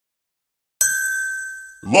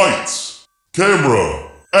Lights,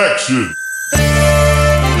 camera, action.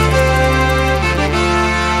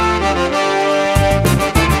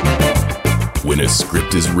 When a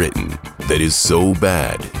script is written that is so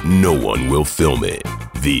bad, no one will film it.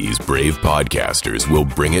 These brave podcasters will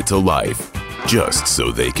bring it to life just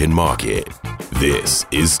so they can mock it. This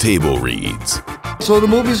is Table Reads. So the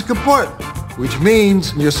movie's kaput, which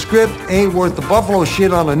means your script ain't worth the buffalo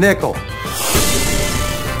shit on a nickel.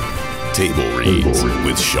 Table Reads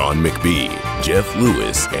with Sean McBee, Jeff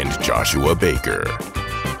Lewis, and Joshua Baker.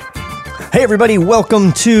 Hey everybody,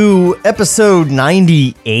 welcome to episode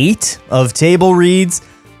 98 of Table Reads.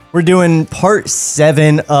 We're doing part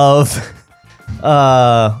 7 of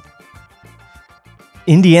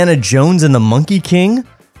Indiana Jones and the Monkey King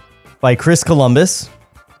by Chris Columbus.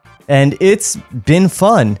 And it's been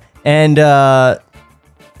fun. And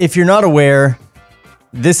if you're not aware,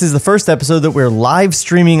 this is the first episode that we're live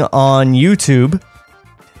streaming on YouTube.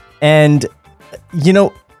 And, you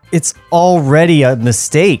know, it's already a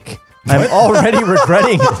mistake. I'm already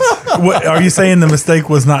regretting it. What, are you saying the mistake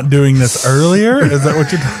was not doing this earlier? Is that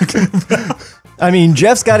what you're talking about? I mean,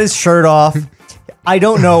 Jeff's got his shirt off. I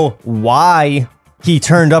don't know why he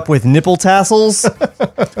turned up with nipple tassels.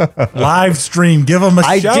 Live stream, give him a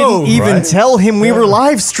I show. didn't even tell him we were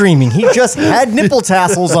live streaming. He just had nipple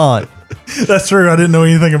tassels on. That's true. I didn't know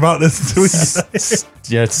anything about this until we got here.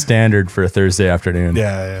 Yeah, it's standard for a Thursday afternoon.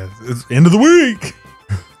 Yeah, it's end of the week.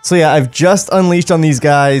 So yeah, I've just unleashed on these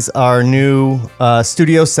guys our new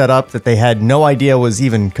studio setup that they had no idea was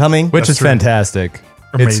even coming. Which That's is true. fantastic.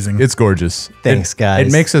 Amazing. It's gorgeous. Thanks, guys.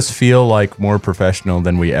 It makes us feel like more professional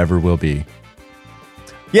than we ever will be.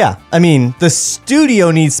 Yeah, I mean, the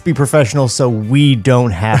studio needs to be professional so we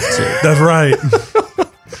don't have to. That's right.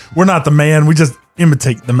 We're not the man. We just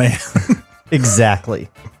imitate the man. Exactly.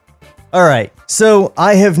 All right, so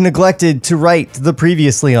I have neglected to write the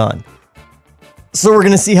previously on. So we're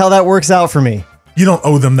going to see how that works out for me. You don't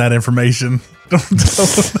owe them that information. Don't tell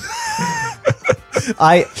them.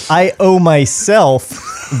 I owe myself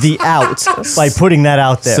the out by putting that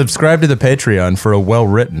out there. Subscribe to the Patreon for a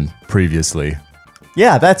well-written previously.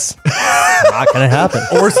 Yeah, that's not going to happen.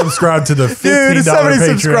 Or subscribe to the $15 Dude, if somebody Patreon.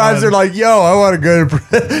 subscribes, they're like, yo, I want to go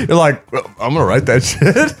to... You're like, well, I'm going to write that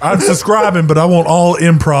shit. I'm subscribing, but I want all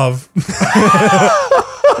improv.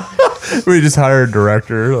 We just hire a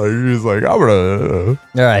director. Like, you're just like, I'm going to...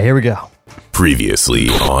 All right, here we go. Previously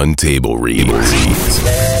on Table Reads.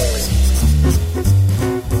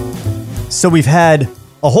 So we've had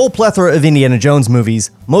a whole plethora of Indiana Jones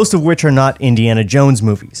movies, most of which are not Indiana Jones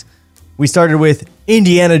movies. We started with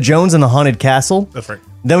Indiana Jones and the Haunted Castle. That's right.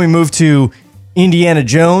 Then we moved to Indiana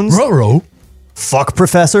Jones. Ruh-roh. Fuck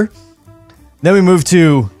Professor. Then we moved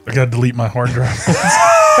to I gotta delete my hard drive.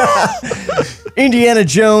 Indiana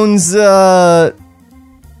Jones goes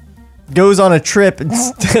on a trip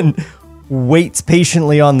and waits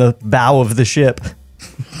patiently on the bow of the ship.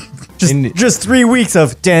 Just 3 weeks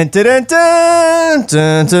of dun, dun, dun, dun,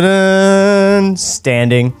 dun, dun, dun,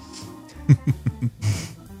 standing.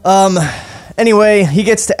 Anyway, he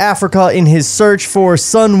gets to Africa in his search for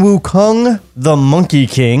Sun Wukong, the Monkey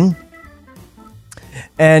King.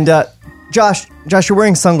 And Josh, you're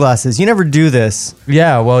wearing sunglasses. You never do this.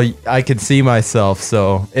 Yeah, well, I could see myself,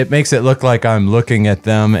 so it makes it look like I'm looking at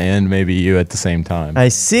them and maybe you at the same time. I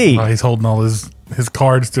see. Oh, he's holding all his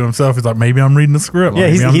cards to himself. He's like, maybe I'm reading the script. Yeah,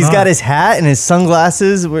 Maybe I'm he's not. got his hat and his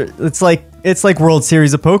sunglasses. It's like World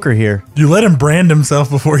Series of Poker here. You let him brand himself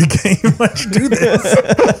before he came. Why'd you do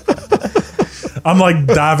this? I'm like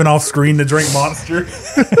diving off screen to drink Monster.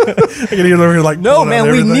 I can hear them like, No, pulling out man,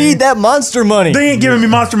 we everything. need that monster money. They ain't giving me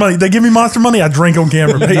Monster money. They give me Monster money. I drink on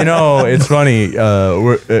camera. You know, it's funny.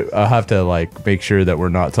 I have to like make sure that we're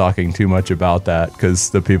not talking too much about that because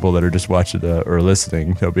the people that are just watching or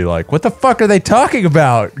listening, they'll be like, "What the fuck are they talking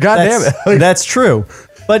about?" God damn it! Like, That's true.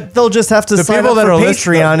 But they'll just have to The sign people up that for are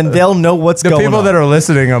Patreon and they'll know what's the going people on. that are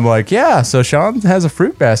listening, I'm like, yeah. So Sean has a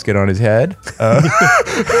fruit basket on his head.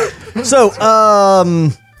 So,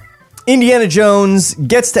 Indiana Jones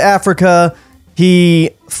gets to Africa.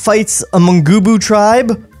 He fights a Mungubu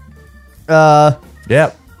tribe.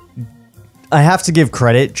 Yep. I have to give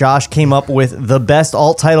credit. Josh came up with the best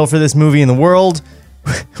alt title for this movie in the world,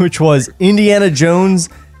 which was Indiana Jones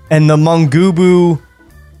and the Mungubu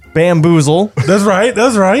Bamboozle. That's right.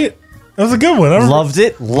 That's right. That was a good one. I Loved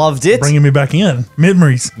it. Loved it. bringing me back in.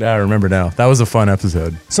 Memories. Yeah, I remember now. That was a fun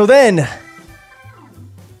episode. So then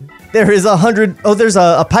there is there's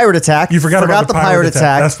a pirate attack. You forgot about the pirate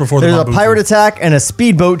attack. That's before the There's a Mungubu. pirate attack and a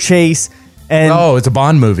speedboat chase. And Oh, it's a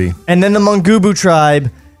Bond movie. and then the Mungubu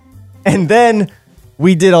tribe. And then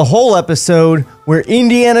we did a whole episode where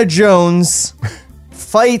Indiana Jones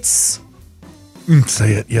fights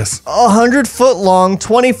Say it, yes. 100-foot long,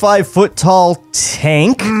 25-foot tall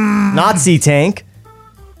tank, Nazi tank,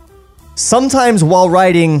 sometimes while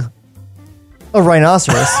riding a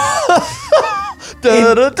rhinoceros,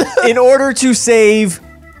 in order to save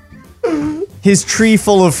his tree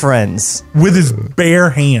full of friends. With his bare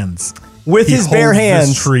hands. With He his bare holds hands.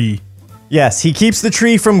 this tree. Yes, he keeps the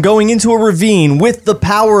tree from going into a ravine with the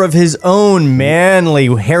power of his own manly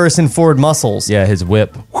Harrison Ford muscles. Yeah, his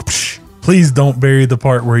whip. Please don't bury the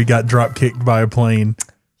part where he got drop kicked by a plane.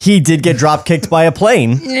 He did get drop kicked by a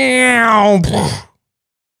plane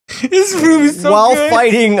This movie's so while good.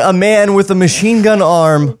 fighting a man with a machine gun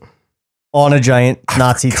arm on a giant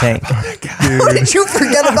Nazi tank. How did you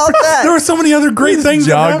forget about that? There were so many other great things.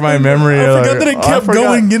 that Jogged my happened. memory. I forgot like, that it I kept forgot.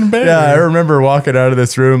 going, getting better. Yeah, I remember walking out of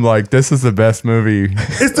this room like, this is the best movie.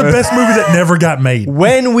 It's the best movie that never got made.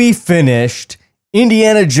 When we finished,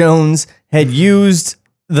 Indiana Jones had used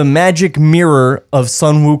the magic mirror of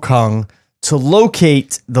Sun Wukong to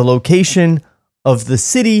locate the location of the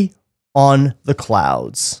city on the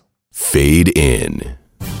clouds. Fade in.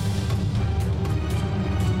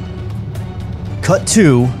 Cut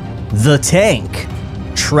to the tank,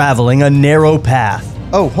 traveling a narrow path.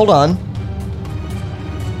 Oh, hold on.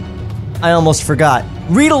 I almost forgot.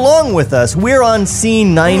 Read along with us. We're on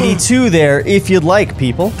scene 92 there, if you'd like,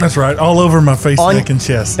 people. That's right. All over my face, On- neck, and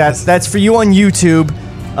chest. That's for you on YouTube.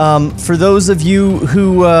 For those of you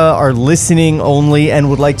who are listening only and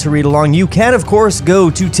would like to read along, you can, of course, go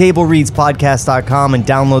to tablereadspodcast.com and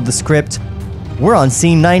download the script. We're on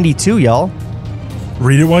scene 92, y'all.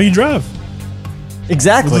 Read it while you drive.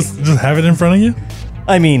 Exactly. Just have it in front of you.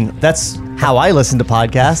 I mean, that's how I listen to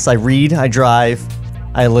podcasts. I read, I drive,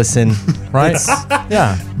 I listen. Right?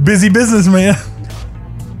 Yeah. Busy business, man.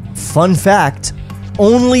 Fun fact,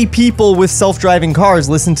 only people with self-driving cars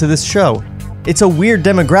listen to this show. It's a weird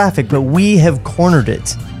demographic, but we have cornered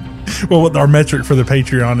it. Well, our metric for the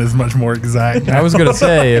Patreon is much more exact. I was gonna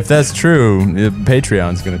say, if that's true,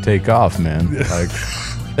 Patreon's gonna take off, man. Like,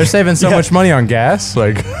 they're saving so much money on gas.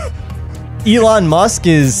 Like, Elon Musk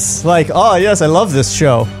is like, oh yes, I love this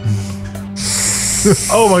show.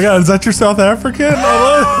 Oh my God, is that your South African?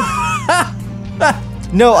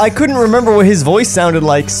 No, I couldn't remember what his voice sounded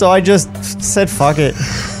like, so I just said fuck it.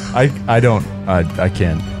 I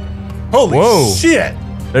can't. Holy Whoa. shit!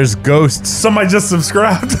 There's ghosts. Somebody just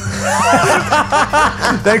subscribed.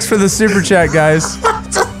 Thanks for the super chat, guys.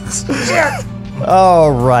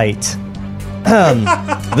 All right.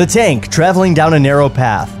 The tank traveling down a narrow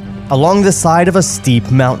path along the side of a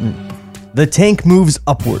steep mountain. The tank moves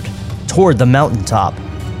upward toward the mountaintop.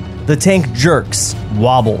 The tank jerks,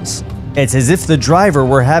 wobbles. It's as if the driver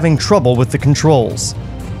were having trouble with the controls.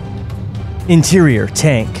 Interior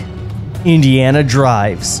tank. Indiana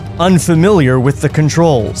drives, unfamiliar with the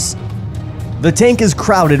controls. The tank is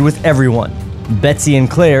crowded with everyone. Betsy and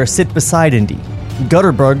Claire sit beside Indy.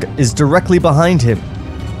 Gutterbug is directly behind him.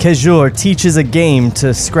 Kejur teaches a game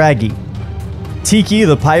to Scraggy. Tiki,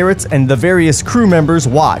 the pirates, and the various crew members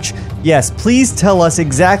watch. Yes, please tell us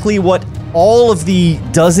exactly what all of the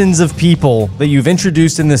dozens of people that you've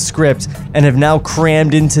introduced in this script and have now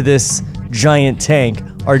crammed into this giant tank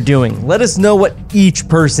are doing. Let us know what each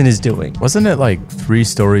person is doing. Wasn't it like 3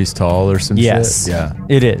 stories tall or some Yes, shit? Yeah.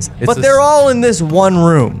 it is. But a- they're all in this one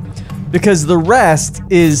room because the rest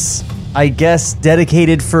is, I guess,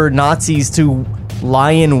 dedicated for Nazis to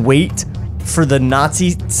lie in wait for the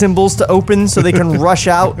Nazi symbols to open so they can rush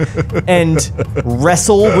out and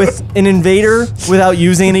wrestle with an invader without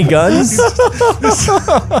using any guns.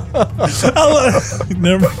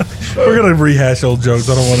 Never. We're gonna rehash old jokes.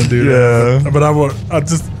 I don't want to do that. But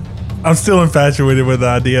I'm still infatuated with the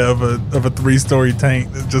idea of a 3-story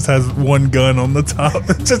tank that just has one gun on the top.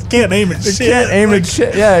 It just can't aim at shit. Can't aim at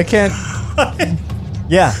shit. Yeah, it can't.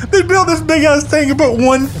 Yeah. They built this big ass tank and put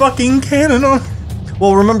one fucking cannon on.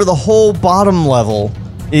 Well, remember the whole bottom level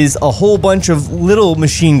is a whole bunch of little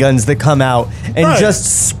machine guns that come out and Right.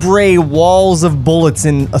 just spray walls of bullets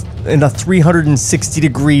in a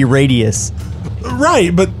 360-degree radius.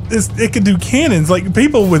 Right, but it could do cannons. Like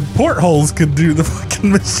people with portholes could do the fucking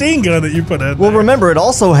machine gun that you put in. Well, there. remember, it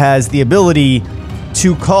also has the ability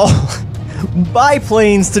to call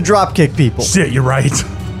biplanes to dropkick people. Shit, you're right.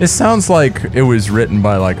 It sounds like it was written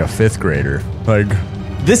by like a 5th grader. Like,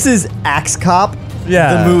 This is Axe Cop,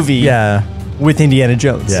 yeah, the movie Yeah. with Indiana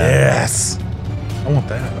Jones. Yeah. Yes, I want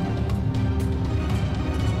that.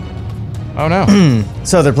 Oh no.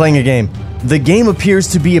 So they're playing a game. The game appears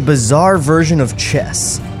to be a bizarre version of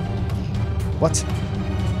chess. What?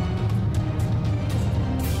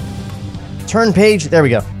 Turn page. There we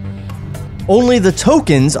go. Only the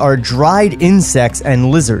tokens are dried insects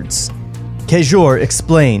and lizards. Kejor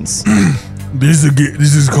explains. This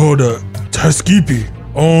is called a Teskipi.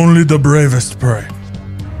 Only the bravest prey.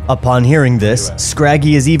 Upon hearing this,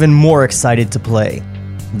 Scraggy is even more excited to play.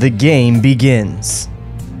 The game begins.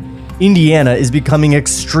 Indiana is becoming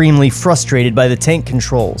extremely frustrated by the tank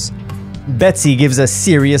controls. Betsy gives a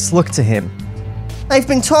serious look to him. I've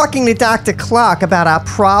been talking to Dr. Clark about our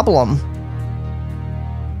problem.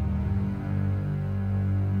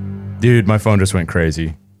 Dude, my phone just went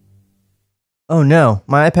crazy. Oh no,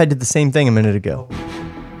 my iPad did the same thing a minute ago.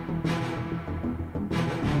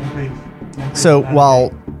 So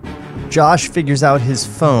while Josh figures out his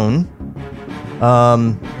phone,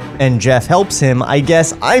 and Jeff helps him, I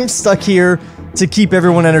guess I'm stuck here to keep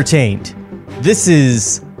everyone entertained. This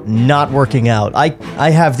is not working out. I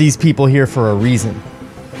have these people here for a reason.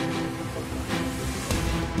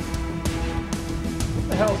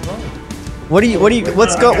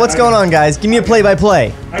 What's going on, guys? Give me a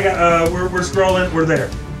play-by-play. I got. We're scrolling. We're there.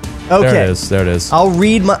 Okay. There it is. I'll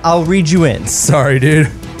read you in. Sorry,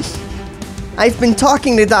 dude. I've been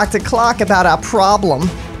talking to Dr. Clark about our problem.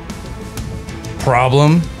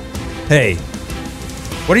 Problem? Hey,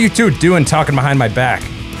 what are you two doing talking behind my back?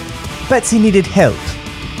 Betsy needed help.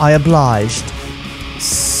 I obliged.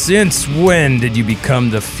 Since when did you become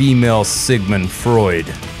the female Sigmund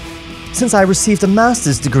Freud? Since I received a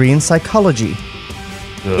master's degree in psychology.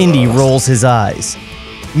 Indy rolls his eyes.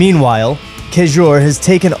 Meanwhile, Kejor has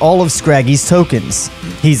taken all of Scraggy's tokens.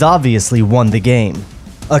 He's obviously won the game.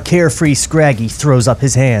 A carefree Scraggy throws up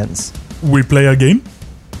his hands. We play a game?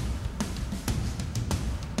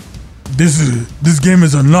 This game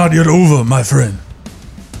is not yet over, my friend.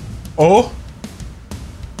 Oh?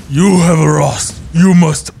 You have lost. You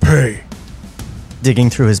must pay. Digging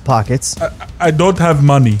through his pockets. I don't have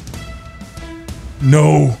money.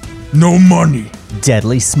 No money.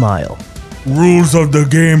 Deadly smile. Rules of the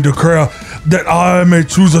game declare that I may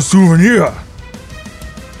choose a souvenir.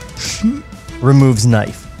 Removes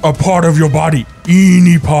knife. A part of your body.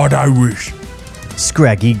 Any part I wish.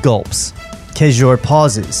 Scraggy gulps. Kejor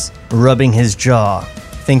pauses, rubbing his jaw,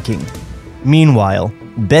 thinking. Meanwhile,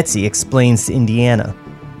 Betsy explains to Indiana.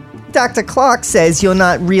 Dr. Clark says you're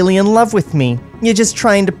not really in love with me. You're just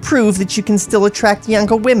trying to prove that you can still attract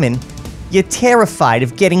younger women. You're terrified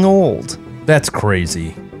of getting old. That's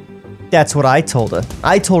crazy. That's what I told her.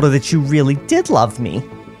 I told her that you really did love me.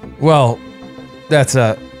 Well, that's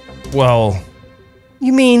well...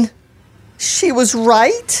 You mean, she was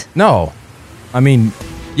right? No. I mean,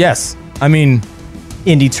 yes. I mean...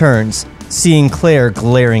 Indy turns, seeing Claire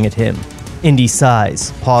glaring at him. Indy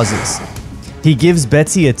sighs, pauses. He gives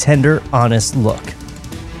Betsy a tender, honest look.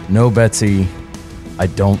 No, Betsy, I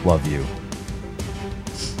don't love you.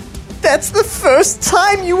 That's the first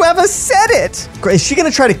time you ever said it! Is she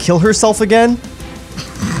gonna try to kill herself again?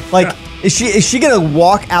 Like, is she gonna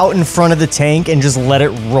walk out in front of the tank and just let it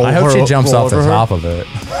roll? I hope she jumps off the top of it.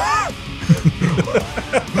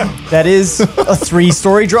 That is a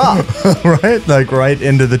 3-story drop. Right? Like right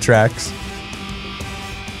into the tracks.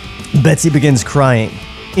 Betsy begins crying.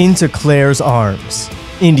 Into Claire's arms.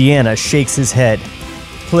 Indiana shakes his head.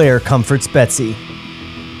 Claire comforts Betsy.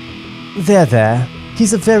 There.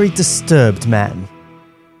 He's a very disturbed man.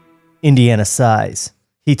 Indiana sighs.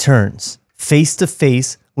 He turns, face to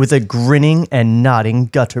face with a grinning and nodding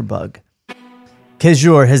gutterbug.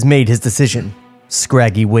 Kejor has made his decision.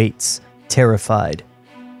 Scraggy waits, terrified.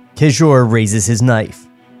 Kejor raises his knife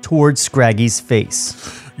towards Scraggy's face.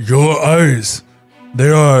 Your eyes, they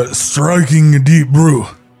are striking deep blue.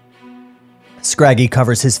 Scraggy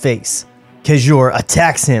covers his face. Kejor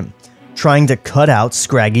attacks him, trying to cut out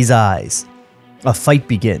Scraggy's eyes. A fight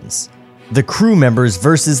begins. The crew members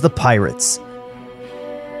versus the pirates.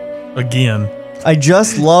 Again. I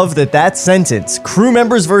just love that sentence, crew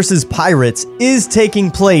members versus pirates, is taking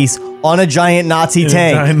place on a giant Nazi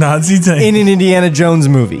tank. Giant Nazi tank. In an Indiana Jones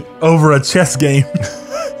movie. Over a chess game.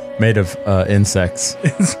 Made of insects.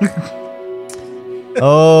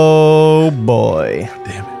 Oh boy.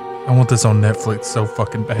 Damn it. I want this on Netflix so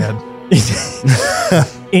fucking bad.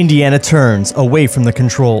 Indiana turns away from the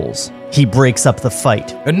controls. He breaks up the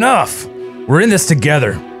fight. Enough! We're in this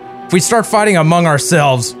together. If we start fighting among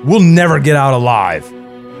ourselves, we'll never get out alive.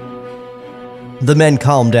 The men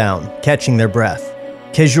calm down, catching their breath.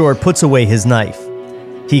 Kejor puts away his knife.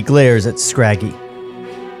 He glares at Scraggy.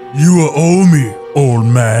 You owe me, old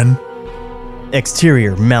man.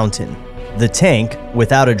 Exterior mountain. The tank,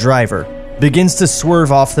 without a driver, begins to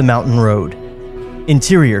swerve off the mountain road.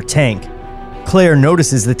 Interior tank. Claire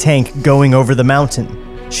notices the tank going over the mountain.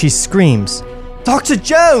 She screams, Dr.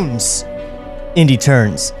 Jones! Indy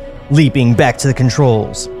turns. leaping back to the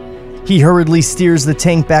controls. He hurriedly steers the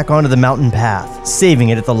tank back onto the mountain path, saving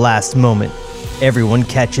it at the last moment. Everyone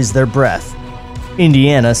catches their breath.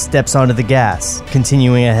 Indiana steps onto the gas,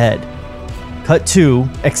 continuing ahead. Cut to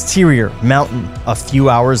exterior mountain a few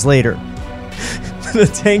hours later. The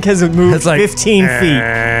tank has moved It's like, 15 feet.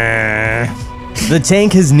 The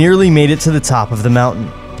tank has nearly made it to the top of the mountain,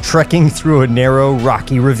 trekking through a narrow,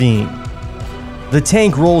 rocky ravine. The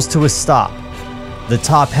tank rolls to a stop. The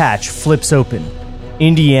top hatch flips open.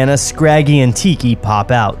 Indiana, Scraggy, and Tiki pop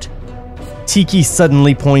out. Tiki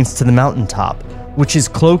suddenly points to the mountaintop, which is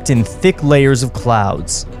cloaked in thick layers of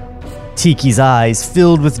clouds. Tiki's eyes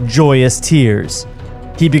filled with joyous tears.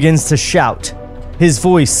 He begins to shout. His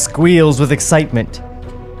voice squeals with excitement.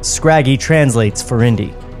 Scraggy translates for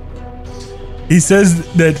Indy. He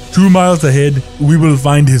says that 2 miles ahead, we will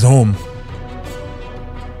find his home.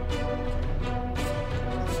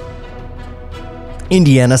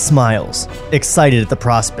 Indiana smiles, excited at the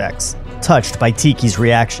prospects, touched by Tiki's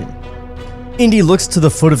reaction. Indy looks to the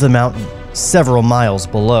foot of the mountain, several miles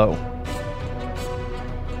below.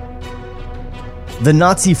 The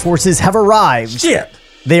Nazi forces have arrived. Shit!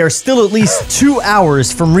 They are still at least 2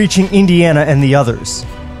 hours from reaching Indiana and the others.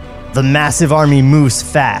 The massive army moves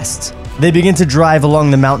fast. They begin to drive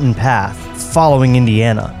along the mountain path, following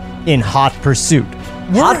Indiana, in hot pursuit.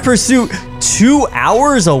 Hot pursuit 2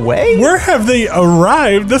 hours away? Where have they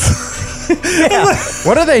arrived?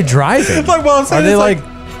 What are they driving? It's like, well, I'm saying, Are they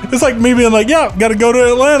it's like me being like, yeah, got to go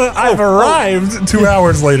to Atlanta. I've arrived 2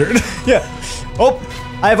 hours later. Yeah. Oh,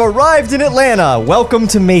 I've arrived in Atlanta. Welcome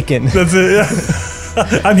to Macon. That's it.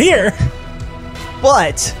 Yeah. I'm here.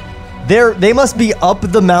 But they must be up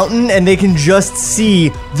the mountain and they can just see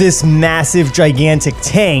this massive, gigantic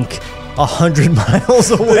tank 100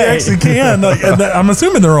 miles away. They actually can. And I'm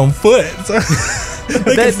assuming they're on foot. So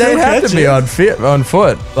they They'd have to be on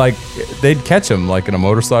foot. Like, they'd catch them like in a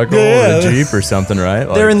motorcycle or a Jeep or something, right?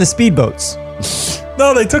 Like, They're in the speedboats.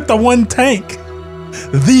 No, they took the one tank.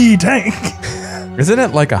 The tank. Isn't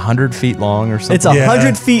it like 100 feet long or something? It's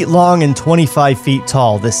 100 feet long and 25 feet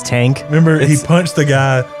tall, this tank. Remember, he punched the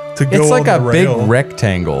guy to go It's like on a the big rail.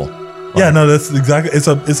 rectangle. Yeah, no, that's exactly. It's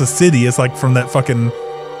a city. It's like from that fucking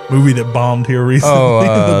movie that bombed here recently.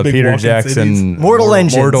 Oh, The big Peter walking Jackson. cities. Mortal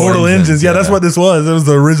Engines. Mortal Engines. Yeah, that's what this was. It was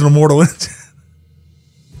the original Mortal Engine.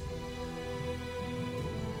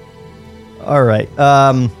 All right.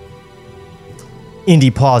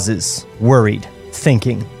 Indy pauses, worried,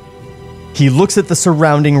 thinking. He looks at the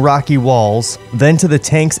surrounding rocky walls, then to the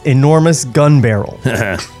tank's enormous gun barrel.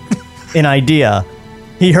 An idea.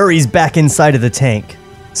 He hurries back inside of the tank.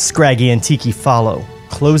 Scraggy and Tiki follow,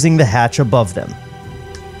 closing the hatch above them.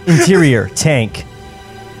 Interior, tank.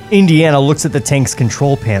 Indiana looks at the tank's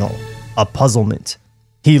control panel, a puzzlement.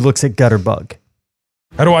 He looks at Gutterbug.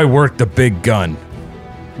 How do I work the big gun?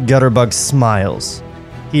 Gutterbug smiles.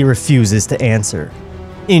 He refuses to answer.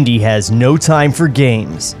 Indy has no time for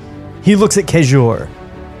games. He looks at Kejor,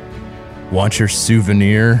 Want your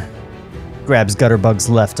souvenir? grabs Gutterbug's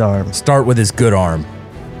left arm. Start with his good arm.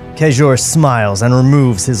 Kejor smiles and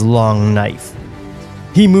removes his long knife.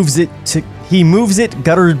 He moves it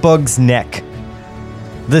Gutterbug's neck.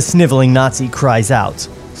 The sniveling Nazi cries out,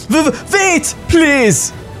 Wait,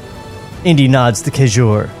 please! Indy nods to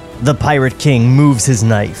Kejor. The Pirate King moves his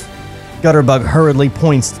knife. Gutterbug hurriedly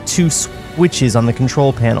points to 2 switches on the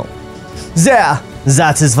control panel. There!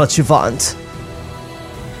 That is what you want.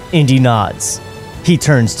 Indy nods. He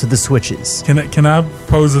turns to the switches. Can I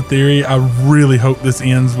pose a theory? I really hope this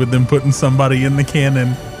ends with them putting somebody in the cannon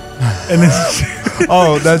and then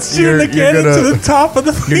Oh, that's shooting the cannon to the top of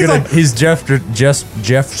the. He's Jeff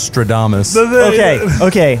Stradamus.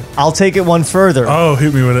 Okay, I'll take it one further. Oh,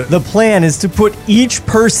 hit me with it. The plan is to put each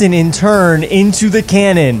person in turn into the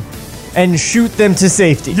cannon and shoot them to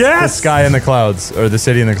safety. The Yes, sky in the clouds, or the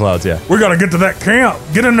city in the clouds, yeah. we gotta get to that camp.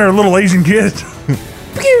 Get in there, little Asian kid.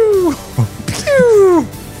 Pew! Pew!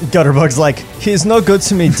 Gutterbug's like, he's no good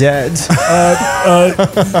to me, Dad.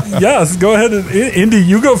 Yes, go ahead and Indy,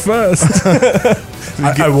 you go first.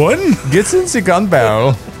 I won. Gets into gun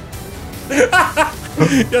barrel.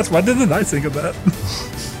 Yes, why didn't I think of that?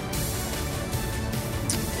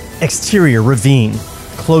 Exterior ravine.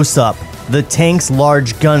 Close up, the tank's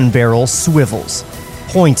large gun barrel swivels,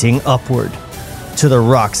 pointing upward to the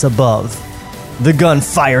rocks above. The gun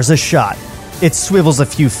fires a shot. It swivels a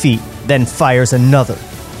few feet, then fires another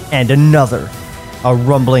and another. A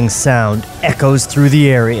rumbling sound echoes through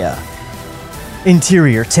the area.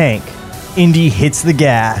 Interior tank. Indy hits the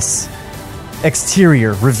gas.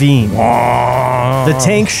 Exterior ravine. The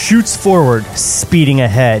tank shoots forward, speeding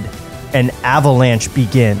ahead. An avalanche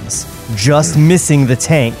begins, just missing the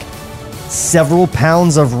tank Several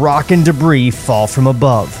pounds of rock and debris fall from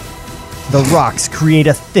above. The rocks create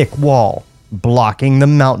a thick wall, blocking the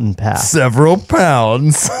mountain path. Several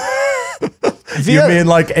pounds. You mean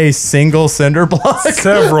like a single cinder block?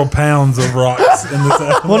 Several pounds of rocks in this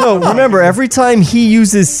album. Well, no, remember, every time he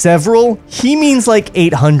uses several, he means like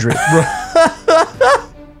 800.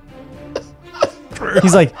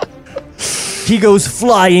 He's like, he goes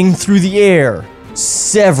flying through the air.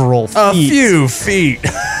 Several feet. A few feet.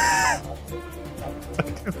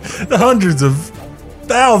 Hundreds of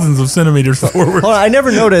thousands of centimeters forward. Hold on, I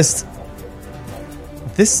never noticed.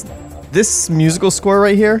 This musical score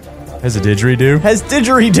right here Has a didgeridoo? has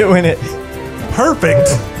didgeridoo in it. Perfect.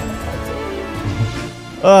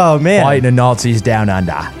 Oh, man. Fighting the Nazis down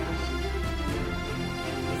under.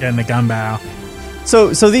 Getting the gun bow.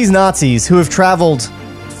 So these Nazis who have traveled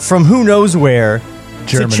from who knows where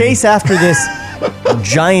Germany. to chase after this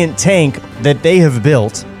giant tank that they have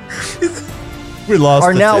built We lost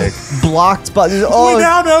are the now tick. blocked by... We Oh,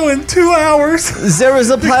 now know in 2 hours. there is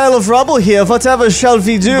a pile of rubble here. Whatever shall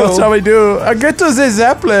we do? What shall we do? Get to the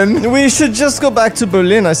Zeppelin. We should just go back to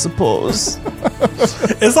Berlin, I suppose.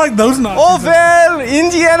 It's like those Nazis. Oh, well,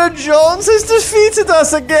 Indiana Jones has defeated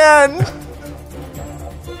us again.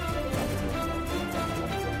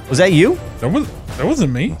 Was that you? That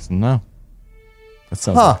wasn't me. No. That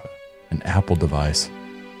sounds Huh. like an Apple device.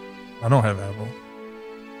 I don't have Apple.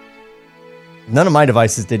 None of my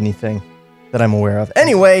devices did anything that I'm aware of.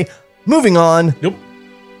 Anyway, moving on. Yep.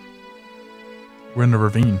 We're in the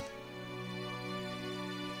ravine.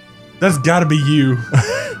 That's gotta be you.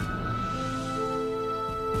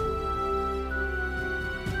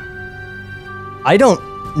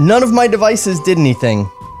 None of my devices did anything.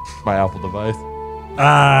 My Apple device.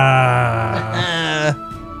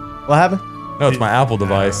 What happened? No, it's my Apple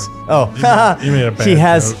device. Oh, You made a bad he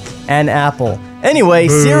has joke. an Apple. Anyway,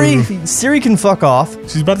 Boo. Siri can fuck off.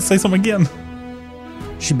 She's about to say something again.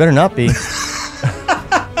 She better not be.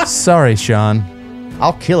 Sorry, Sean.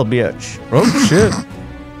 I'll kill a bitch. Oh, shit.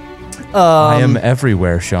 I am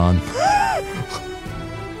everywhere, Sean.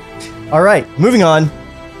 All right, moving on.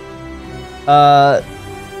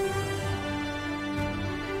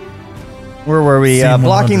 Where were we? C100.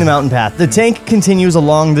 Blocking the mountain path. The tank continues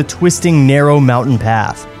along the twisting, narrow mountain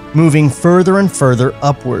path, moving further and further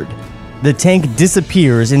upward. The tank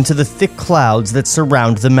disappears into the thick clouds that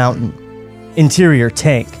surround the mountain. Interior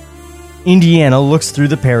tank. Indiana looks through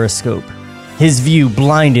the periscope, his view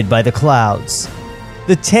blinded by the clouds.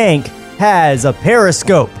 The tank has a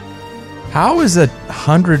periscope. How is a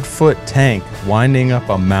 100-foot tank winding up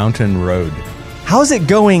a mountain road? How's it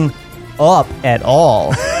going up at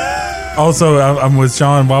all? Also, I'm with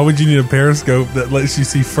Sean. Why would you need a periscope that lets you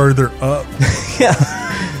see further up?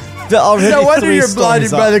 No wonder you're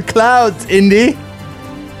blinded by the clouds, Indy.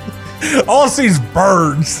 All I see is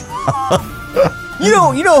birds. You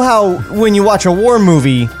know how when you watch a war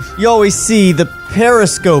movie, you always see the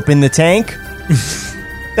periscope in the tank?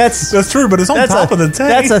 That's true, but it's on top of the tank.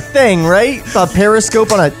 That's a thing, right? A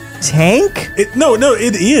periscope on a tank? No,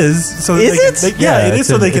 it is. So that Is it? Yeah, it is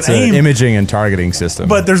so they can It's an aim. imaging and targeting system.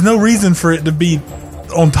 But there's no reason for it to be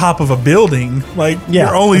on top of a building. Like, Yeah,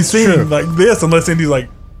 you're only that's true. seeing like this unless Indy's like,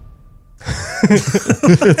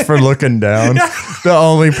 it's for looking down. The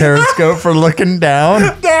only periscope for looking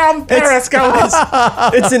down. down periscope.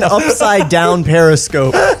 It's an upside down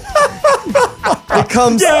periscope. It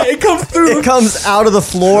comes It comes through. it comes out of the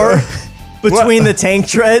floor between the tank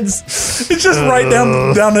treads. It's just right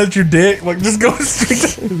down at your dick. Like, just going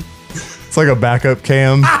straight down. It's like a backup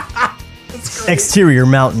cam. Exterior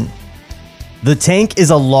mountain. The tank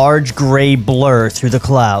is a large gray blur through the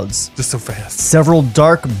clouds. Just so fast. Several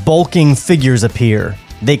dark, bulking figures appear.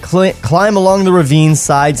 They climb along the ravine's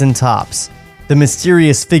sides and tops. The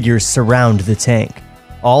mysterious figures surround the tank.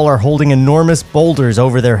 All are holding enormous boulders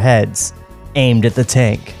over their heads, aimed at the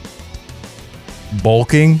tank.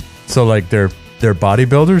 Bulking. So like they're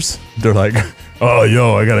bodybuilders. They're like, oh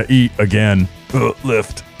yo, I gotta eat again.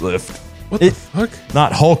 Lift. What the It- fuck?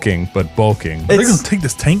 Not hulking, but bulking. Are they It's- gonna take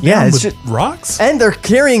this tank Yeah, down it's with ju- rocks? And they're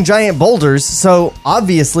carrying giant boulders, so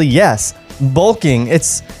obviously, yes, bulking.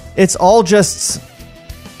 It's all just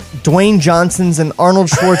Dwayne Johnson's and Arnold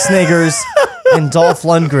Schwarzenegger's and Dolph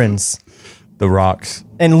Lundgren's The rocks.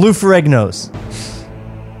 and Lou Ferrigno's.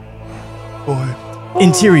 Boy,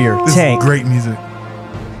 Interior this tank. is great music.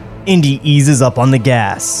 Indy eases up on the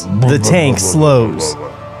gas. The tank slows.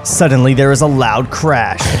 Suddenly, there is a loud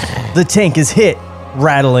crash. The tank is hit,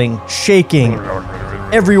 rattling, shaking.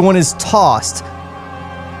 Everyone is tossed.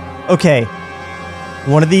 Okay,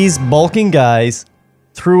 one of these bulking guys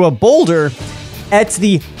threw a boulder at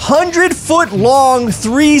the 100-foot long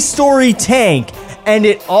 3-story tank, and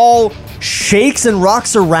it all shakes and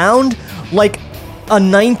rocks around like a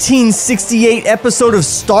 1968 episode of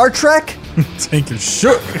Star Trek. Tank is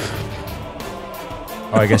shook.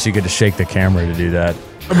 Oh, I guess you get to shake the camera to do that.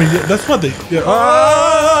 I mean, yeah, that's what they. Yeah.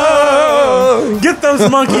 Oh! Get those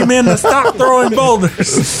monkey men to stop throwing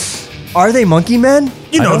boulders. Are they monkey men?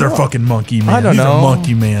 You know they're fucking monkey men. I don't These know. are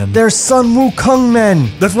monkey men. They're Sun Wukong men.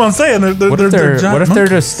 That's what I'm saying. They're What if giant they're monkeys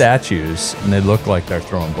just statues and they look like they're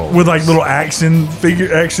throwing boulders? with like little action.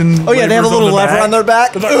 Oh yeah, they have a little lever on their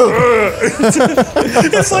back.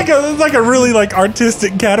 It's like a really like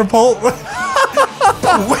artistic catapult.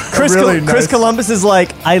 Chris Columbus is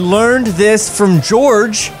like, I learned this from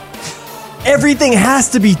George. Everything has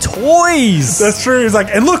to be toys. That's true. He's like,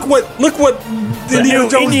 and look what Indiana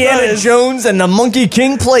Jones does. Jones and the Monkey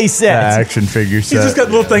King playset. action figure He's set. just got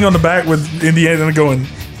a little thing on the back with Indiana going.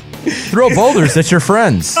 Throw boulders at your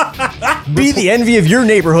friends. Be the envy of your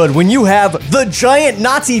neighborhood when you have the giant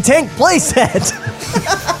Nazi tank playset.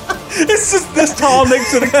 It's just this tall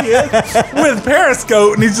next to the kid with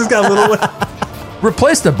Periscope, and he's just got a little.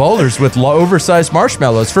 Replace the boulders with oversized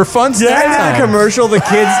marshmallows for fun snack In the time. commercial, the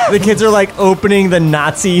kids are like opening the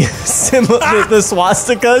Nazi symbol, the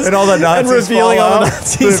swastikas, And all the Nazis and revealing fall all the out.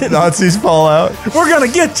 Nazis. The Nazis fall out. We're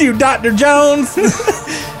gonna get you, Dr. Jones.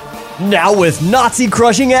 Now with Nazi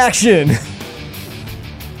crushing action.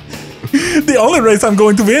 The only race I'm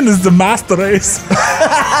going to win is the master race.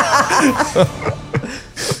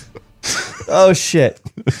 Oh shit.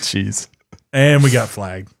 Jeez. And we got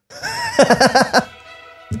flagged.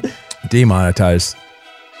 Demonetized.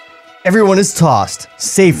 Everyone is tossed,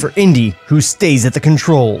 save for Indy, who stays at the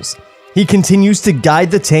controls. He continues to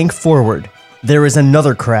guide the tank forward. There is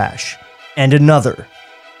another crash, and another,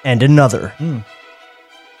 and another.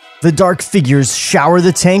 The dark figures shower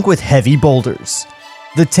the tank with heavy boulders.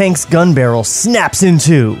 The tank's gun barrel snaps in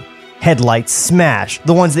two. Headlights smash,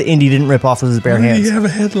 the ones that Indy didn't rip off with his bare Why do hands. you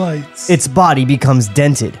have headlights? Its body becomes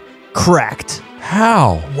dented, cracked.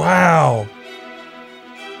 How? Wow.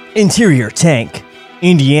 Interior tank.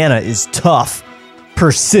 Indiana is tough,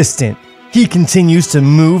 persistent. He continues to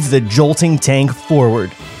move the jolting tank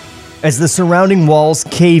forward. As the surrounding walls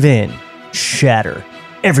cave in, shatter,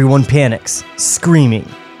 everyone panics, screaming.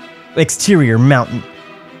 Exterior mountain.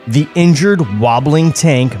 The injured, wobbling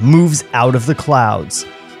tank moves out of the clouds,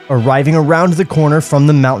 arriving around the corner from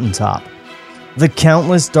the mountaintop. The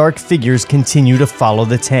countless dark figures continue to follow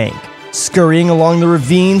the tank, scurrying along the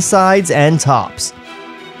ravine sides and tops.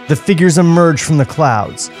 The figures emerge from the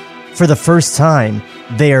clouds. For the first time,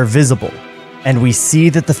 they are visible, and we see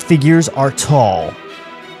that the figures are tall,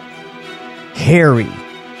 hairy.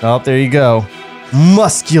 Oh, there you go.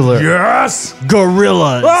 Muscular. Yes.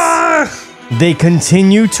 Gorillas. They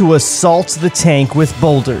continue to assault the tank with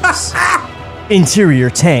boulders. Interior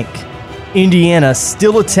tank. Indiana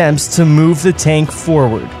still attempts to move the tank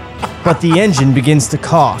forward, but the engine begins to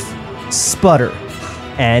cough, sputter,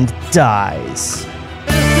 and dies.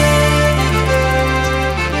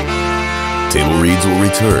 Table Reads will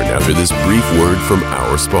return after this brief word from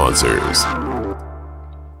our sponsors.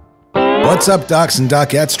 What's up, docs and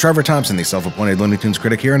docettes? Trevor Thompson, the self-appointed Looney Tunes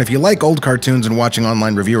critic here, and if you like old cartoons and watching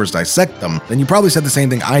online reviewers dissect them, then you probably said the same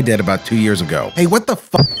thing I did about 2 years ago. Hey, what the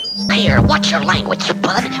fuck? Here, watch your language,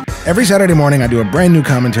 bud. Every Saturday morning, I do a brand new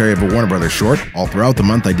commentary of a Warner Brothers short. All throughout the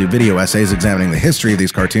month, I do video essays examining the history of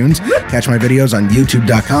these cartoons. Catch my videos on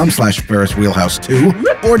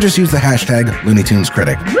youtube.com/FerrisWheelhouse2, or just use the hashtag Looney Tunes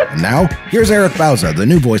Critic. And now, here's Eric Bauza, the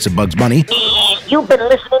new voice of Bugs Bunny. You've been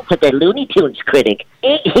listening to the Looney Tunes critic.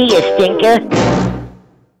 Ain't he a stinker?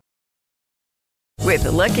 With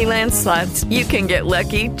the Lucky Land Slots, you can get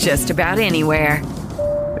lucky just about anywhere.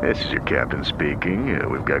 This is your captain speaking.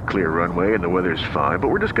 We've got clear runway and the weather's fine, but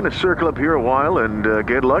we're just going to circle up here a while and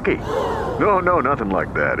get lucky. No, nothing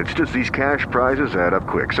like that. It's just these cash prizes add up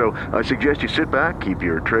quick. So I suggest you sit back, keep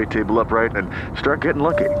your tray table upright, and start getting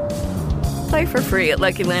lucky. Play for free at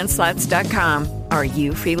LuckyLandSlots.com. Are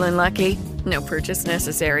you feeling lucky? No purchase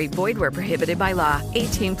necessary. Void where prohibited by law.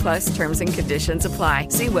 18 plus terms and conditions apply.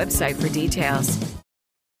 See website for details.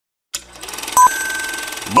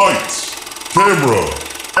 Lights, camera,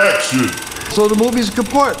 action. So the movie's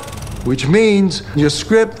kaput, which means your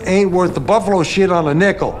script ain't worth the buffalo shit on a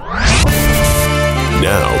nickel.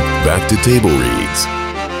 Now, back to Table Reads.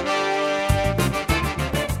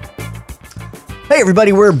 Hey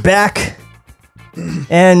everybody, we're back.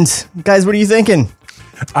 And guys, what are you thinking?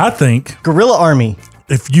 I think Gorilla Army.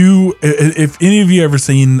 if any of you ever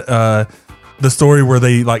seen the story where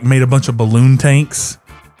they like made a bunch of balloon tanks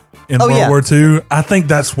in Oh, World yeah. War II. I think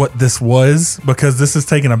that's what this was, because this is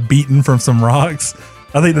taking a beating from some rocks.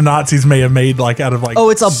 I think the Nazis may have made like out of like. Oh,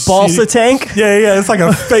 it's a balsa tank? Yeah. It's like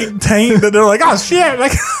a fake tank that they're like, oh shit!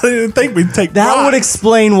 Like, I didn't think we'd take That rocks. would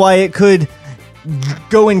explain why it could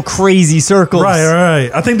go in crazy circles. Right.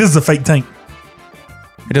 I think this is a fake tank.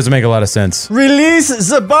 It doesn't make a lot of sense. Release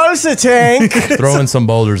the balsa tank. Throwing some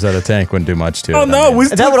boulders at a tank wouldn't do much to it. Oh no, we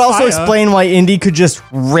That would also explain why Indy could just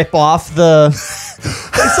rip off the.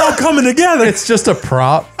 It's all coming together. It's just a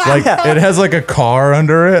prop. Like it has like a car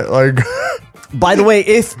under it. Like. By the way,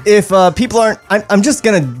 if people aren't, I'm just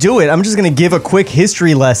gonna do it. I'm just gonna give a quick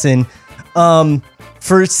history lesson.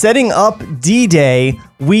 For setting up D-Day,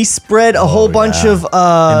 we spread a whole bunch of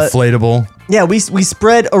inflatable. Yeah, we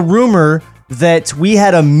spread a rumor that we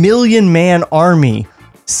had a 1,000,000-man army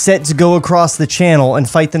set to go across the channel and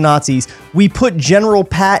fight the Nazis. We put General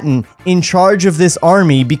Patton in charge of this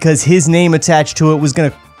army because his name attached to it was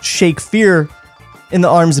gonna shake fear in the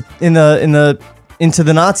arms into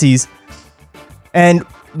the Nazis. And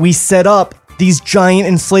we set up these giant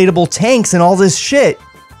inflatable tanks and all this shit.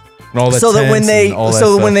 And all the so that when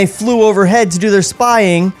tents they flew overhead to do their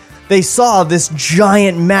spying, they saw this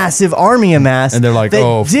giant, massive army amass. And they're like, that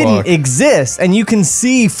 "Oh, didn't fuck." exist. And you can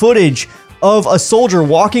see footage of a soldier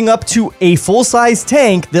walking up to a full-size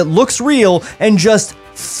tank that looks real and just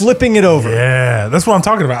flipping it over. Yeah, that's what I'm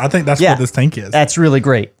talking about. I think that's what this tank is. That's really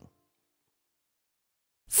great.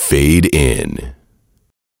 Fade in.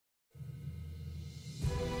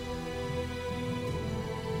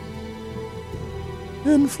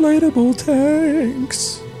 Inflatable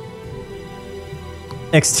tanks.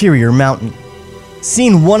 Exterior mountain.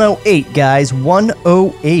 Scene 108, guys.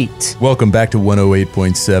 108. Welcome back to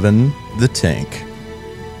 108.7, The Tank.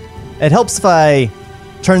 It helps if I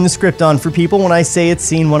turn the script on for people when I say it's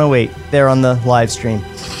scene 108 there on the live stream.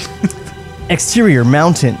 Exterior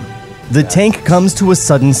mountain. The tank comes to a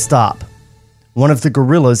sudden stop. One of the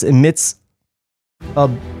gorillas emits a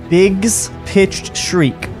Biggs pitched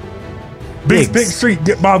shriek. Big shriek.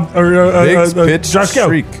 Get Bob or Biggs pitched Josh, go.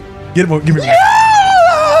 shriek. Get him. Give me.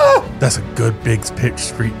 That's a good Biggs pitch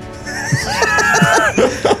shriek.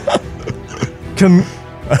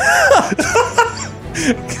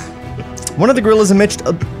 One of the gorillas emits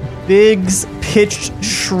a Biggs pitched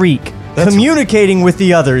shriek, communicating with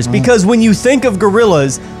the others. Because when you think of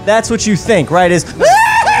gorillas, that's what you think, right? Is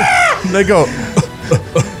they go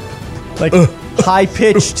like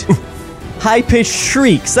high-pitched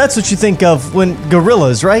shrieks. That's what you think of when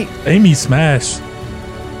gorillas, right? Amy smash.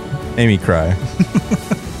 Amy cry.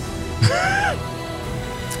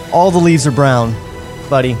 All the leaves are brown,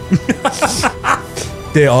 buddy.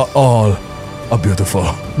 They are all beautiful.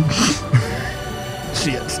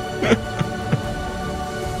 Shit.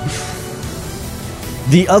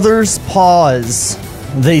 The others pause.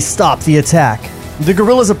 They stop the attack. The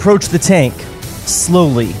gorillas approach the tank.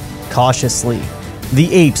 Slowly, cautiously.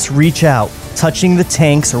 The apes reach out, touching the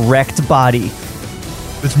tank's wrecked body.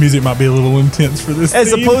 This music might be a little intense for this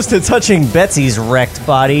As scene. opposed to touching Betsy's wrecked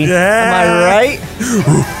body. Yeah. Am I right?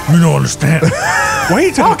 You don't understand. Why are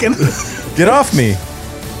you talking? Get off me.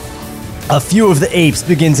 A few of the apes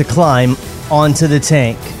begin to climb onto the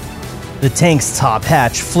tank. The tank's top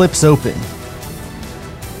hatch flips open.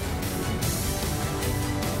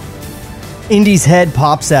 Indy's head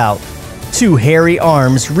pops out. Two hairy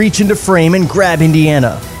arms reach into frame and grab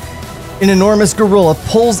Indiana. An enormous gorilla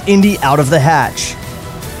pulls Indy out of the hatch.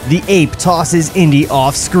 The ape tosses Indy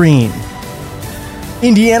off screen.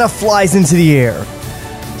 Indiana flies into the air.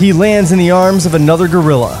 He lands in the arms of another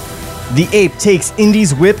gorilla. The ape takes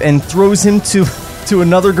Indy's whip and throws him to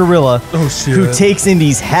another gorilla. Oh, shit. Who takes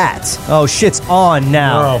Indy's hat. Oh, shit's on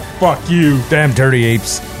now. Oh, fuck you. Damn dirty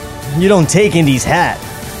apes. You don't take Indy's hat.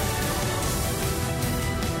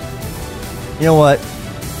 You know what?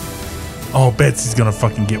 Oh, Betsy's gonna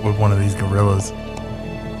fucking get with one of these gorillas.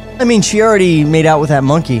 I mean, she already made out with that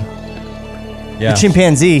monkey. Yeah. The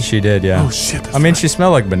chimpanzee. She did, yeah. Oh, shit. I mean, she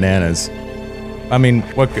smelled like bananas. I mean,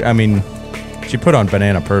 she put on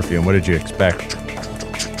banana perfume. What did you expect?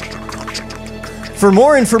 For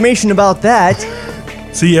more information about that,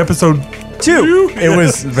 see episode 2. It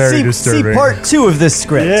was very disturbing. See part 2 of this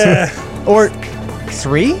script. Yeah. Or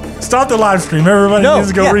 3? Stop the live stream. Everybody needs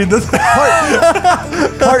to go read this.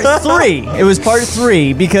 Part 3. It was part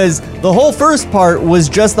 3 because the whole first part was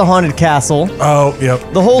just the haunted castle. Oh, yep.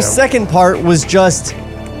 The whole second part was just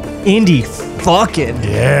Indy fucking.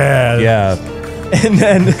 Yeah. Yeah. And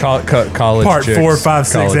then college part chicks. 4, 5,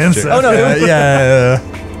 6, College and chicks. 7. Oh, no. Yeah.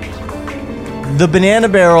 The banana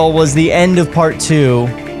barrel was the end of part 2.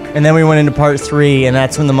 And then we went into part 3, and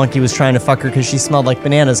that's when the monkey was trying to fuck her because she smelled like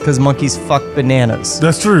bananas, because monkeys fuck bananas.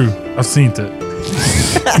 That's true. I've seen it.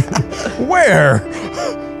 Where?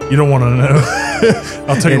 You don't want to know.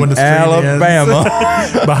 I'll tell you when the street Alabama.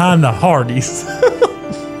 is. Behind the Hardys.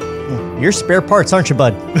 You're spare parts, aren't you,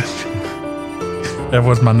 bud? That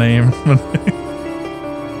was my name.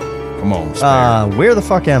 Come on, where the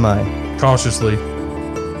fuck am I? Cautiously.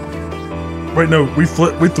 Wait, no, we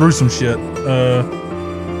threw some shit.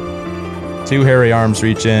 2 hairy arms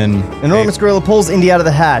reach in. Enormous gorilla pulls Indy out of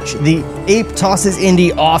the hatch. The ape tosses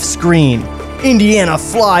Indy off screen. Indiana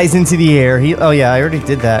flies into the air. Oh yeah, I already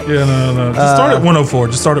did that. Yeah, no. Just start at 104.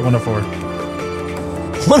 Just start at 104.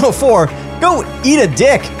 104? Go eat a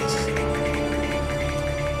dick.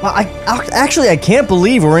 Well, I can't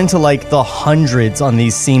believe we're into like the hundreds on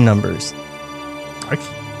these scene numbers.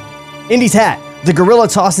 Indy's hat. The gorilla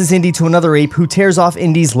tosses Indy to another ape who tears off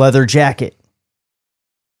Indy's leather jacket.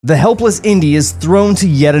 The helpless Indy is thrown to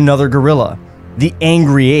yet another gorilla. The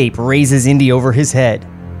angry ape raises Indy over his head.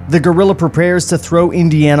 The gorilla prepares to throw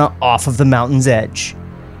Indiana off of the mountain's edge.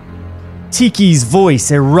 Tiki's voice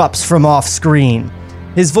erupts from off-screen.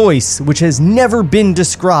 His voice, which has never been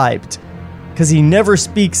described, because he never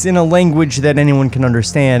speaks in a language that anyone can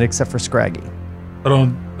understand except for Scraggy.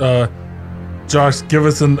 Josh, give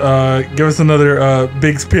us another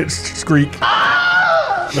big pitch squeak.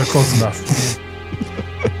 Not close enough.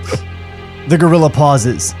 The gorilla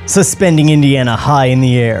pauses, suspending Indiana high in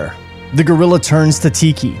the air. The gorilla turns to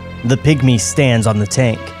Tiki. The pygmy stands on the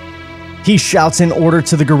tank. He shouts an order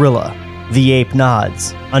to the gorilla. The ape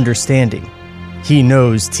nods, understanding. He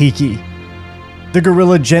knows Tiki. The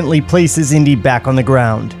gorilla gently places Indy back on the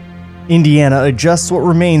ground. Indiana adjusts what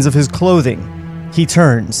remains of his clothing. He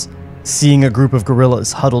turns, seeing a group of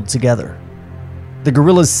gorillas huddled together. The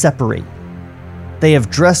gorillas separate. They have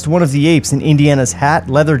dressed one of the apes in Indiana's hat,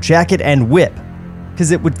 leather jacket, and whip,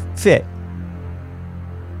 because it would fit.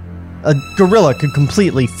 A gorilla could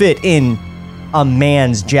completely fit in a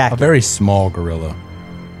man's jacket. A very small gorilla.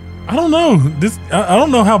 I don't know. I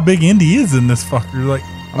don't know how big Indy is in this fucker. Like,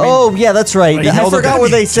 yeah, that's right. Like, I forgot where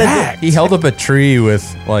they said that. He held up a tree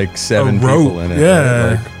with like 7 people in it.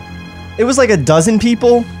 Yeah. Right? It was like a dozen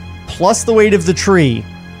people plus the weight of the tree.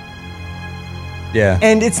 Yeah.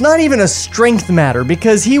 And it's not even a strength matter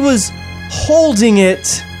because he was holding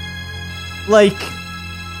it like...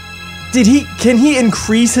 Can he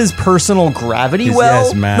increase his personal gravity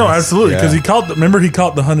well? No, absolutely. Because he caught the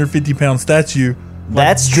 150-pound statue.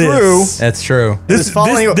 That's true. That's true. This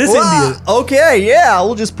India. Okay, yeah,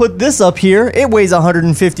 we'll just put this up here. It weighs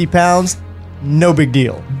 150 pounds. No big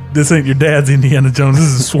deal. This ain't your dad's Indiana Jones. This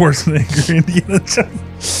is Schwarzenegger Indiana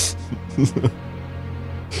Jones.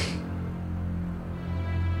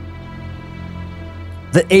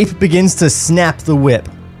 The ape begins to snap the whip,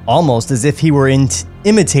 almost as if he were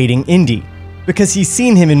imitating Indy, because he's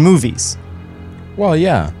seen him in movies. Well,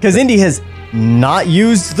 yeah. Because Indy has not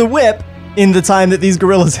used the whip in the time that these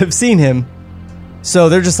gorillas have seen him. So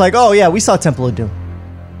they're just like, oh yeah, we saw Temple of Doom.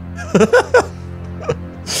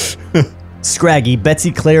 Scraggy,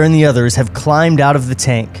 Betsy, Claire, and the others have climbed out of the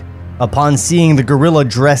tank. Upon seeing the gorilla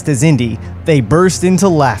dressed as Indy, they burst into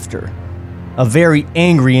laughter. A very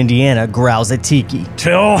angry Indiana growls at Tiki.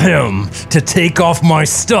 Tell him to take off my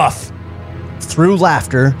stuff. Through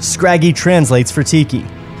laughter, Scraggy translates for Tiki.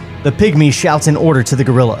 The pygmy shouts an order to the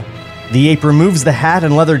gorilla. The ape removes the hat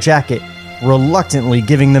and leather jacket, reluctantly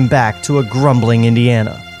giving them back to a grumbling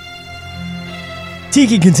Indiana.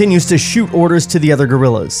 Tiki continues to shoot orders to the other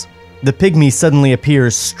gorillas. The pygmy suddenly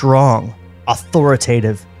appears strong,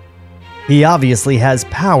 authoritative. He obviously has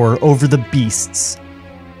power over the beasts.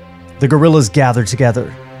 The gorillas gather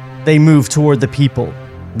together. They move toward the people.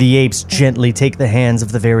 The apes gently take the hands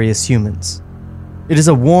of the various humans. It is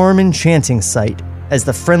a warm, enchanting sight as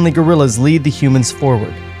the friendly gorillas lead the humans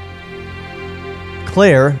forward.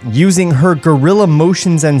 Claire, using her gorilla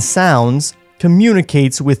motions and sounds,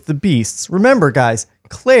 communicates with the beasts. Remember, guys,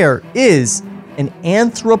 Claire is an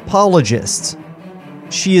anthropologist.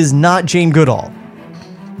 She is not Jane Goodall.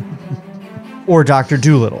 Or Dr.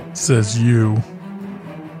 Dolittle. Says you.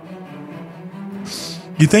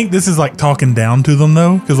 You think this is like talking down to them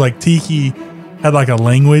though? Because like Tiki had like a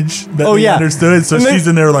language that they understood, so she's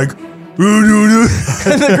in there like, and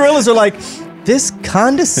the gorillas are like, this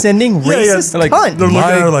condescending racist like, cunt. They're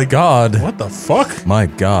looking at her like, God, what the fuck? My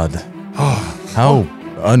God, how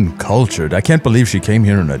uncultured! I can't believe she came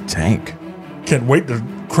here in a tank. Can't wait to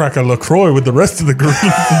crack a LaCroix with the rest of the Greens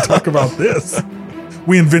and talk about this.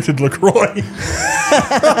 We invented LaCroix.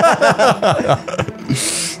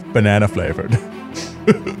 Banana flavored.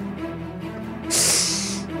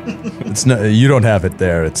 It's not. You don't have it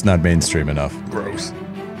there. It's not mainstream enough. Gross.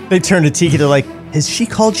 They turn to Tiki. They're like, "Has she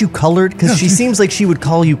called you colored? Because she seems like she would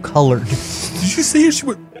call you colored." Did you see her? She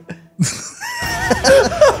would.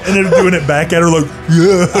 And they're doing it back at her like,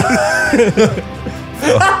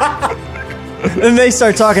 yeah. And they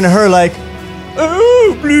start talking to her like,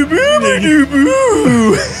 "Oh, blue boo,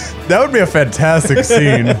 boo." That would be a fantastic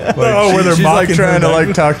scene. Like, where they're she's like mocking trying her to like-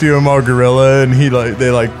 like talk to Emo Gorilla, and he like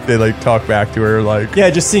they talk back to her like, Yeah,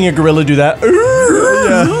 just seeing a gorilla do that.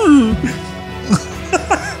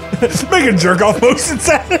 Making jerk off motions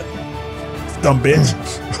at her. Dumb bitch.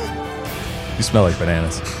 you smell like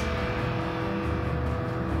bananas.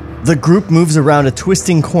 The group moves around a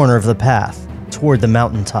twisting corner of the path toward the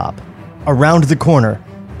mountaintop. Around the corner,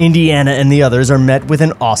 Indiana and the others are met with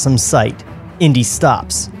an awesome sight. Indy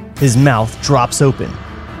stops. His mouth drops open.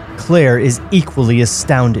 Claire is equally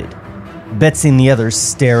astounded. Betsy and the others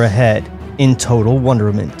stare ahead in total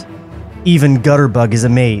wonderment. Even Gutterbug is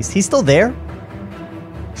amazed. He's still there?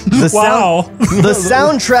 Wow. The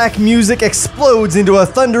soundtrack music explodes into a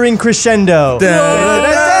thundering crescendo.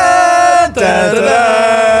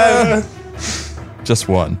 Just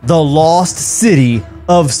one. The lost city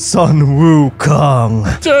of Sun Wukong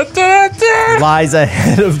lies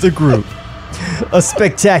ahead of the group. A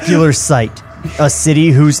spectacular sight. A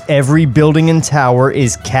city whose every building and tower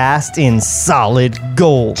is cast in solid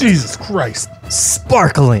gold. Jesus Christ.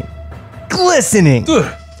 Sparkling. Glistening.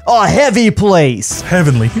 Ugh. A heavy place.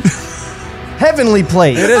 Heavenly. Heavenly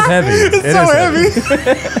place. It is heavy. It's It so is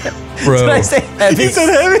heavy. bro. Did I say heavy? You said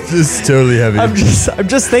heavy? This is totally heavy. I'm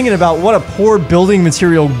just thinking about what a poor building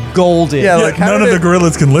material gold is. Yeah, like how None of did the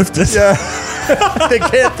gorillas can lift it. Yeah. They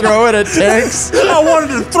can't throw it at tanks. I wanted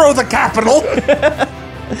to throw the capital.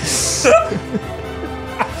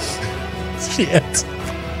 Shit.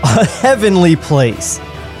 A heavenly place.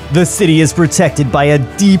 The city is protected by a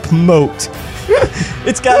deep moat.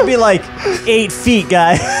 It's gotta be like 8 feet,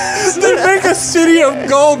 guys. They make a city of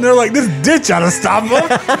gold and they're like, this ditch ought to stop them.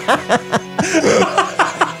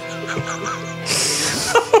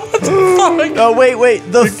 Oh, wait.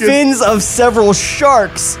 The fins of several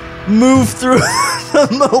sharks move through the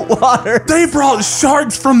moat water. They brought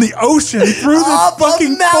sharks from the ocean through this Up a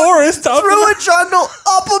fucking mountain, forest. Up through a jungle,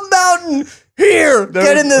 up a mountain. Here,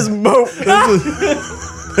 get in this moat.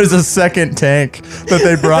 There's a second tank that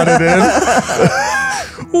they brought it in.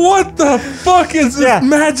 What the fuck is this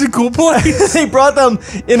magical place? They brought them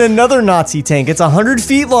in another Nazi tank. It's 100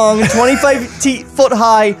 feet long and 25 foot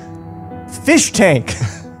high fish tank.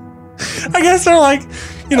 I guess they're like,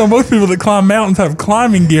 you know, most people that climb mountains have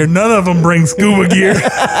climbing gear. None of them bring scuba gear.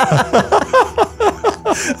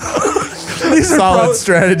 These are Solid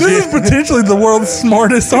strategy. This is potentially the world's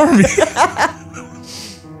smartest army.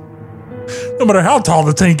 No matter how tall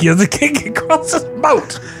the tank is, it can't get across this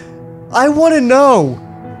moat. I want to know,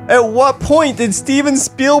 at what point did Steven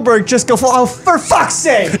Spielberg just go, oh, for fuck's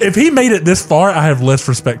sake? If he made it this far, I have less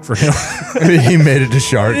respect for him. I mean, he made it to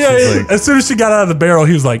sharks. Yeah, It's like, as soon as she got out of the barrel,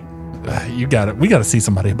 he was like, you got it. We got to see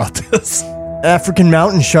somebody about this. African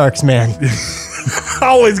mountain sharks, man. I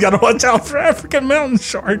always got to watch out for African mountain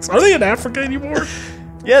sharks. Are they in Africa anymore?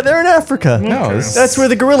 Yeah, they're in Africa. No, it's- That's where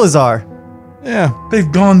the gorillas are. yeah.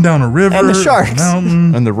 They've gone down a river. And the sharks. a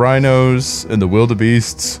mountain. And the rhinos and the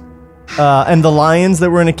wildebeests. And the lions that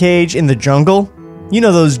were in a cage in the jungle. You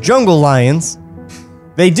know those jungle lions.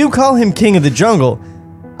 They do call him King of the Jungle.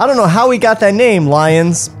 I don't know how he got that name,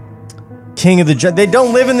 lions. King of the Jungle. They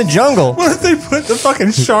don't live in the jungle. What if they put the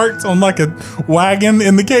fucking sharks on like a wagon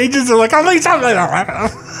in the cages? They're like, I need something. I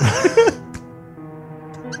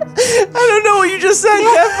don't know what you just said,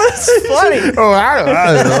 Jeff, but it's funny.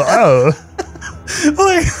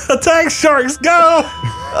 Like, attack sharks, go!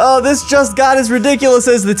 Oh, this just got as ridiculous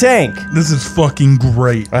as the tank. This is fucking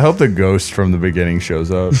great. I hope the ghost from the beginning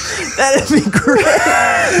shows up. That'd be great.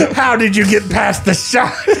 How did you get past the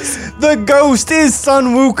sharks? The ghost is Sun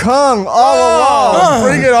Wukong all along.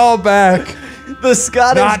 Bring it all back. The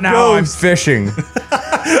Scottish Not now, I'm ghost. fishing.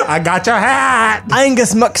 I got your hat.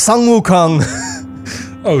 Angus McSung Wukong.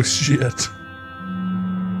 Oh, shit.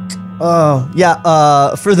 Oh,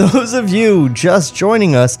 yeah, for those of you just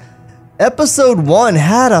joining us, episode 1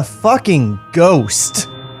 had a fucking ghost.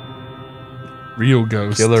 Real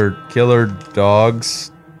ghost. Killer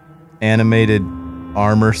dogs, animated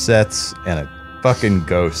armor sets, and a fucking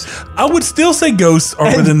ghost. I would still say ghosts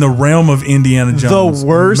are within the realm of Indiana Jones. The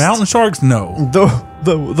worst- Mountain sharks, no.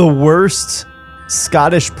 The worst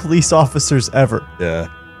Scottish police officers ever. Yeah.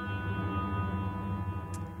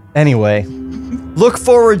 Anyway, look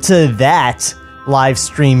forward to that live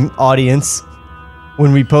stream audience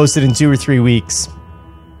when we post it in 2 or 3 weeks.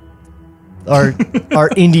 our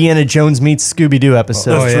Indiana Jones meets Scooby-Doo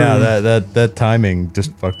episode. Oh yeah, that timing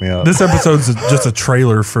just fucked me up. This episode's just a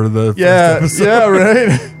trailer for the yeah, first episode. yeah,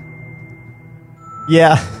 right.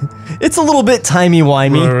 Yeah, it's a little bit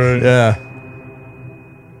timey-wimey. Right. Yeah.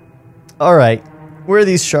 All right, where are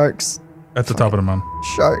these sharks? At the top of the mountain.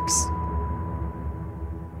 Sharks.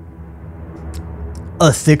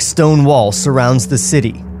 A thick stone wall surrounds the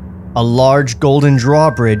city. A large golden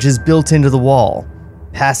drawbridge is built into the wall,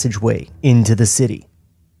 passageway into the city.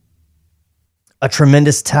 A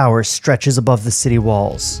tremendous tower stretches above the city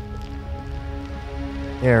walls.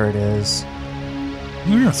 There it is.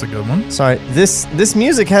 Yeah, that's a good one. Sorry, this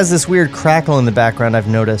music has this weird crackle in the background I've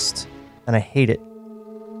noticed, and I hate it.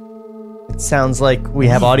 It sounds like we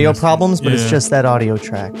have audio problems, but it's just that audio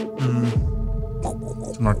track.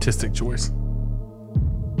 It's an artistic choice.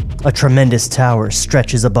 A tremendous tower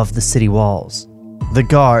stretches above the city walls. The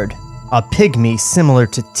guard, a pygmy similar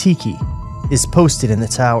to Tiki, is posted in the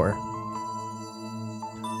tower.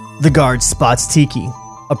 The guard spots Tiki,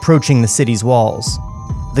 approaching the city's walls.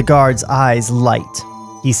 The guard's eyes light.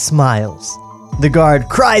 He smiles. The guard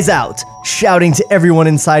cries out, shouting to everyone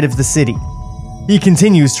inside of the city. He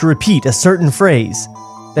continues to repeat a certain phrase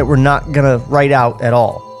that we're not gonna write out at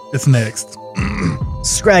all. It's next.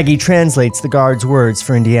 Scraggy translates the guard's words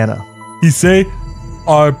for Indiana. He say,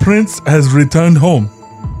 "Our prince has returned home."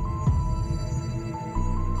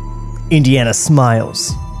 Indiana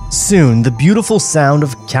smiles. Soon, the beautiful sound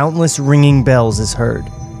of countless ringing bells is heard,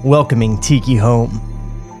 welcoming Tiki home.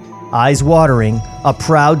 Eyes watering, a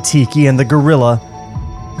proud Tiki and the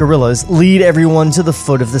gorillas lead everyone to the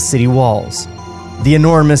foot of the city walls. The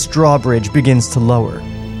enormous drawbridge begins to lower.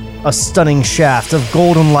 A stunning shaft of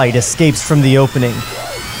golden light escapes from the opening.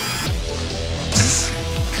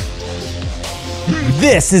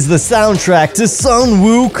 This is the soundtrack to Sun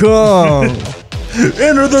Wukong.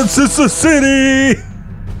 Enter the sister city.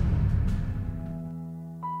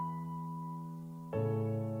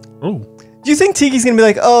 Oh, Do you think Tiki's gonna be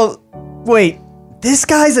like, oh, wait, this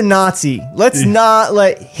guy's a Nazi. Let's not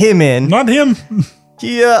let him in. Not him.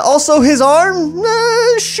 He also his arm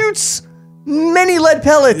shoots many lead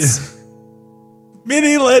pellets.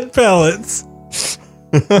 Mini lead pellets.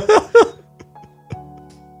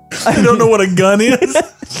 I don't know what a gun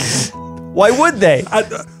is. Why would they?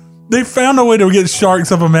 They found a way to get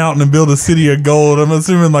sharks up a mountain and build a city of gold. I'm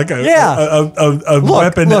assuming like a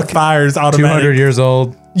weapon that fires automatic. 200 years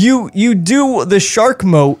old. You do the shark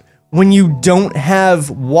moat when you don't have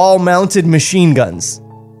wall-mounted machine guns.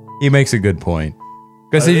 He makes a good point.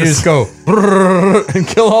 Because you just go and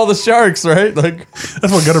kill all the sharks, right? Like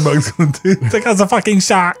that's what Gutterbug's gonna do. Take out the fucking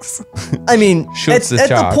sharks. I mean, at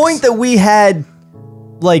the point that we had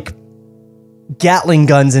like Gatling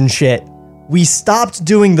guns and shit, we stopped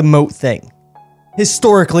doing the moat thing.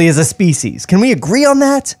 Historically, as a species, can we agree on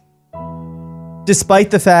that?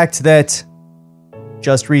 Despite the fact that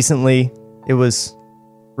just recently it was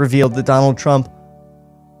revealed that Donald Trump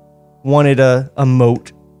wanted a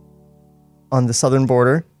moat on the southern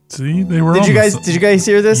border. See, they were. Did you guys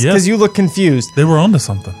hear this? Yes. Because you look confused. They were onto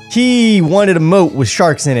something. He wanted a moat with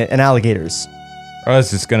sharks in it and alligators. I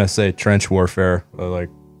was just gonna say trench warfare. I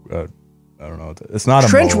don't know. It's not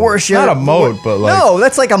Trench a moat. warfare. Not a moat, but like no,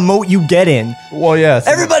 that's like a moat you get in. Well, yes.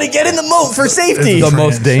 Everybody get in the moat for safety. It's the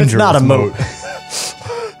most dangerous. It's not a moat.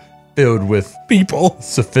 Filled with people,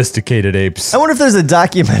 sophisticated apes. I wonder if there's a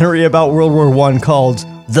documentary about World War I called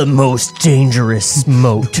 "The Most Dangerous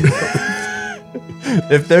Moat."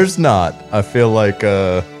 If there's not, I feel like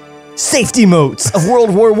safety moats of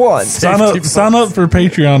World War I. Sign up for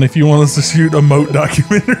Patreon if you want us to shoot a moat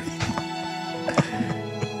documentary.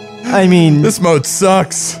 I mean, this moat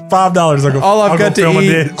sucks. $5. All I've got to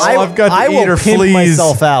eat. All I've got to eat are pimp fleas.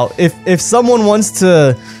 myself out. If someone wants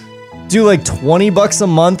to do like $20 a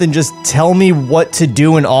month and just tell me what to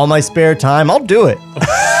do in all my spare time, I'll do it.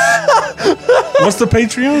 What's the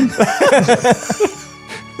Patreon?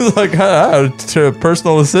 Like to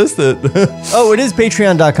personal assistant. Oh, it is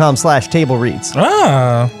patreon.com/table reads.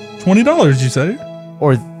 $20 you say?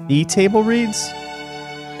 Or the table reads?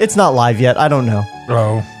 It's not live yet. I don't know.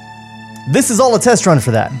 Oh. This is all a test run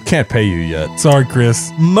for that. Can't pay you yet. Sorry,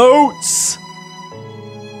 Chris. Moats.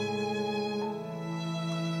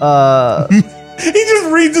 He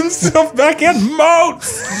just reads himself back in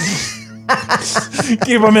moats.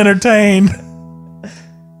 Keep him entertained.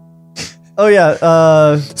 Oh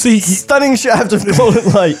yeah. Stunning shaft of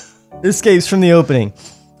golden light escapes from the opening.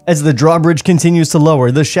 As the drawbridge continues to lower,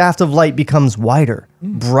 the shaft of light becomes wider,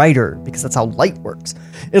 brighter, because that's how light works.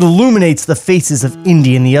 It illuminates the faces of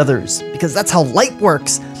Indy and the others, because that's how light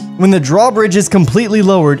works. When the drawbridge is completely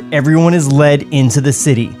lowered, everyone is led into the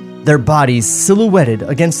city. their bodies silhouetted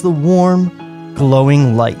against the warm,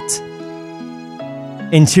 glowing light.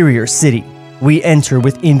 Interior city. We enter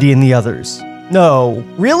with Indy and the others. No,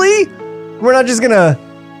 really? We're not just gonna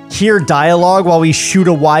hear dialogue while we shoot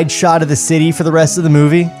a wide shot of the city for the rest of the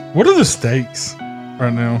movie? What are the stakes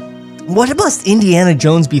right now? What must Indiana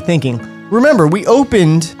Jones be thinking? Remember, we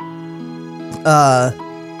opened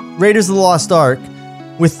Raiders of the Lost Ark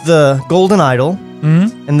with the golden idol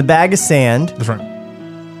and the bag of sand. That's right.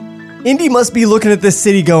 Indy must be looking at this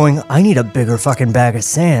city going, I need a bigger fucking bag of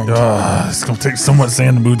sand. It's going to take so much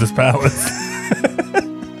sand to move this palace.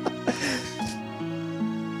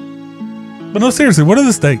 But no, seriously, what are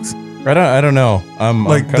the stakes? I don't know. I'm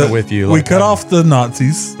kind of with you. We cut off the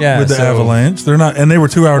Nazis with the so- avalanche. They're not, and they were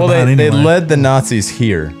 2 hours behind they anyway. led the Nazis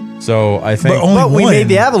here. So I think But only But we one. made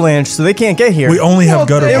the avalanche, so they can't get here. We only have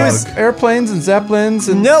gutter it bug. was airplanes and zeppelins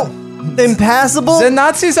and No, impassable. the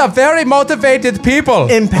Nazis are very motivated people.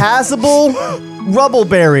 Impassable rubble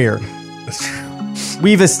barrier.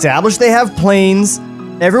 We've established they have planes.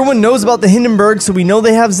 Everyone knows about the Hindenburg, so we know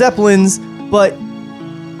they have zeppelins, but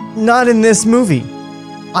not in this movie.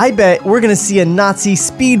 I bet we're gonna see a Nazi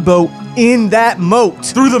speedboat in that moat.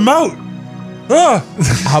 Through the moat. Ah.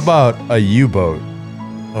 How about a U-boat?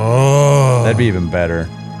 Oh. That'd be even better.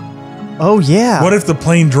 Oh yeah. What if the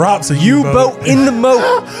plane drops a U-boat in the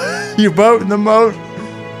moat? U-boat in the moat.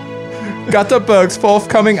 Gutterberg's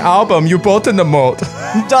forthcoming album, U-boat in the moat.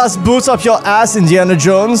 Das boots up your ass, Indiana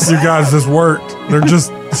Jones. You guys, this worked. They're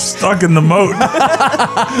just stuck in the moat.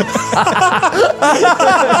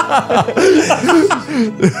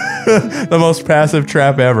 The most passive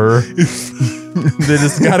trap ever. They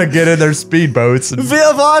just gotta get in their speedboats.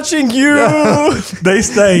 We're watching you. They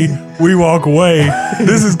stay, we walk away.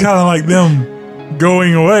 This is kind of like them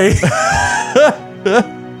going away.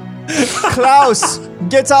 Klaus,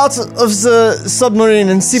 get out of the submarine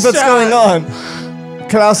and see what's going on.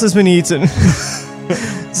 Klaus has been eaten.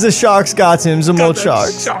 The sharks got him, the moat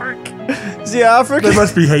shark. The African. They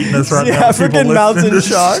must be hating us right the now. African People mountain listening to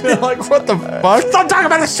shark. shit. Like, what the fuck? Stop talking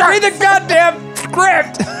about the shark. Read the goddamn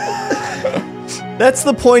script. That's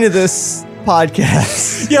the point of this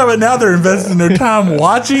podcast. Yeah, but now they're investing their time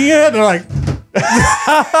watching it. They're like,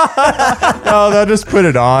 Oh, they'll just put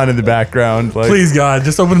it on in the background. Like, please, God,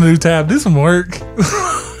 just open a new tab. Do some work.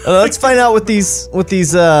 Let's find out what these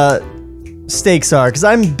stakes are, because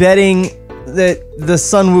I'm betting that the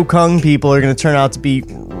Sun Wukong people are going to turn out to be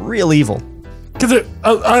real evil. Because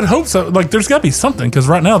I'd hope so. Like, there's got to be something. Because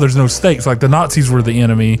right now there's no stakes. Like, the Nazis were the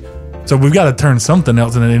enemy, so we've got to turn something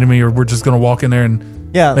else into an enemy, or we're just going to walk in there and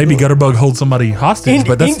maybe Gutterbug holds somebody hostage.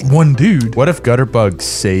 But that's one dude. What if Gutterbug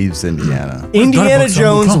saves Indiana? Indiana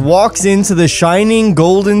Jones walks into the shining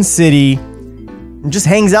golden city and just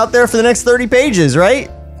hangs out there for the next 30 pages, right?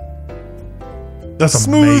 That's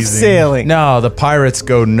smooth amazing. sailing. No, the pirates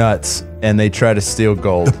go nuts and they try to steal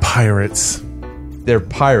gold. The pirates. They're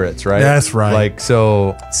pirates, right? That's right. Like,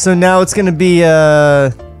 so now it's going to be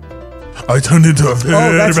I turned into a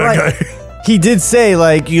very that's bad right. guy. He did say,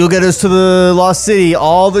 like, you'll get us to the lost city.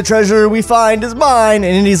 All the treasure we find is mine.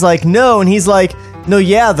 And Indy's like, no. And he's like, no,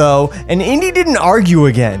 yeah, though. And Indy didn't argue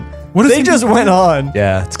again. They just went on.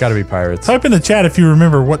 Yeah, it's got to be pirates. Type in the chat if you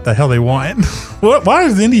remember what the hell they want. Why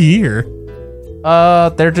is Indy here?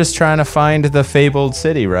 They're just trying to find the fabled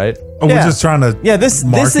city, right? Oh, we're just trying to. Yeah, this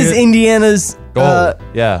is it? Indiana's Gold.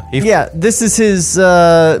 Yeah. This is his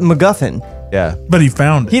MacGuffin. Yeah. But he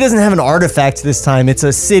found it. He doesn't have an artifact this time. It's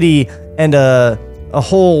a city and a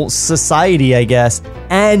whole society, I guess,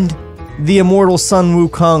 and the immortal Sun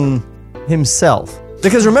Wukong himself.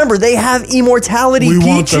 Because remember, they have immortality We peaches.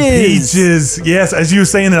 want the peaches. Yes, as you were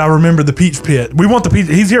saying that, I remember the peach pit. We want the peach.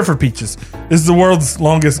 He's here for peaches. This is the world's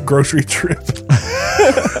longest grocery trip.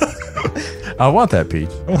 I want that peach.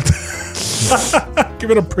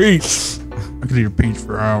 Give it a peach. I could eat a peach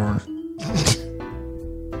for hours.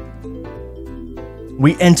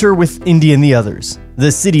 We enter with Indy and the others.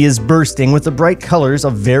 The city is bursting with the bright colors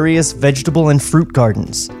of various vegetable and fruit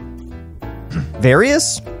gardens.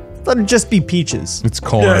 Various? Thought it'd just be peaches. It's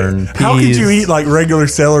corn, peas. How could you eat like regular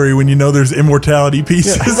celery when you know there's immortality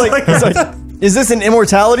peaches? It's like, is this an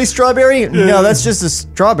immortality strawberry? No, that's just a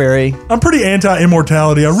strawberry. I'm pretty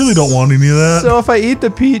anti-immortality. I really don't want any of that. So if I eat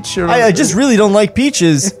the peach, I just really don't like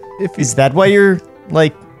peaches. Is that why you're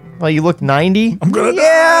like, why you look 90? I'm gonna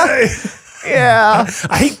die. Yeah.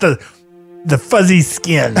 I hate the fuzzy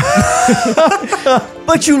skin.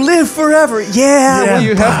 But you live forever. Yeah. Well,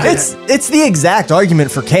 you have it's the exact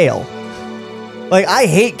argument for kale. Like, I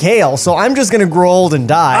hate kale, so I'm just gonna grow old and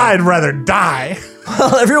die. I'd rather die.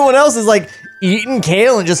 Well, everyone else is like eating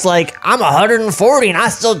kale and just like, I'm 140 and I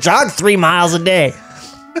still jog 3 miles a day.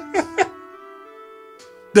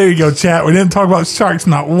 There you go, chat. We didn't talk about sharks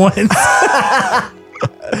not once.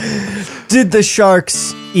 Did the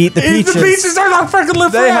sharks eat the peaches? The peaches are not freaking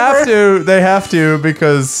live forever. They have to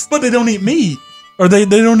because. But they don't eat meat. Or they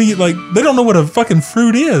don't eat, like, they don't know what a fucking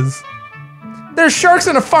fruit is. There's sharks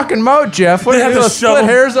in a fucking moat, Jeff. What They do you have do? to Split shove 'em-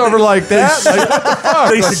 hairs over like that? Like, what the fuck?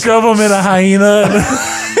 They Like, shove them in a hyena.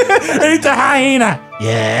 Eat the hyena.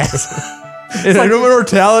 Yes. in an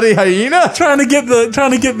immortality hyena? Trying to get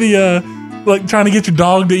your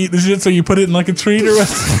dog to eat the shit, so you put it in like a treat or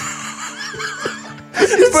whatever. Put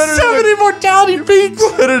it Seven immortality peaks.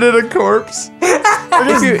 Put it in a corpse. Or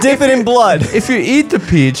just dip it in blood. If you eat the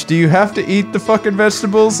peach, do you have to eat the fucking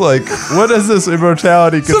vegetables? Like, what is this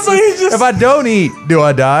immortality? If I don't eat, do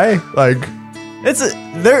I die? Like,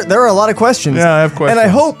 there are a lot of questions. Yeah, I have questions. And I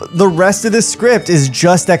hope the rest of this script is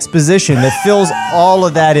just exposition that fills all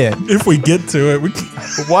of that in. If we get to it,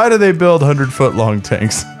 why do they build 100-foot long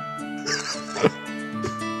tanks?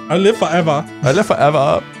 I live forever. I live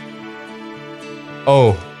forever.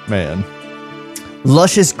 Oh, man.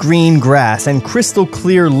 Luscious green grass and crystal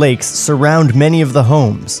clear lakes surround many of the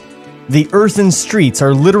homes. The earthen streets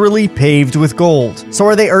are literally paved with gold. So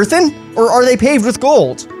are they earthen or are they paved with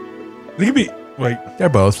gold? They could be. Wait, they're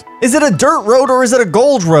both. Is it a dirt road or is it a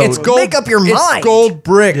gold road? It's gold. Make up your mind. It's gold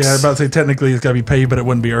bricks. Yeah, I was about to say technically it's got to be paved, but it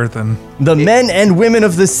wouldn't be earthen. The men and women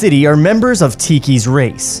of the city are members of Tiki's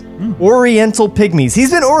race. Oriental pygmies. He's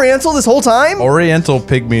been Oriental this whole time? Oriental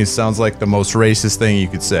pygmies sounds like the most racist thing you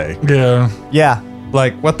could say. Yeah. Yeah.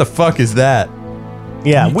 Like, what the fuck is that?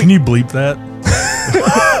 Yeah. Can you bleep that?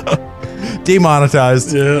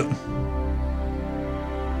 Demonetized. Yeah.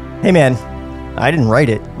 Hey man, I didn't write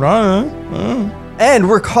it. Right. And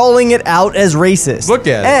we're calling it out as racist. Look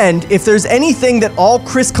at it. And if there's anything that all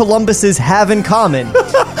Chris Columbuses have in common,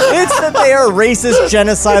 it's that they are racist,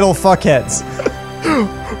 genocidal fuckheads.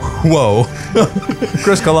 Whoa.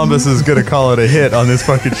 Chris Columbus is going to call it a hit on this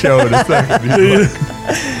fucking show in a second. He's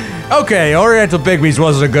like, okay, Oriental Pygmies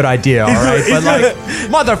wasn't a good idea, all right? But like,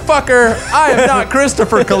 motherfucker, I am not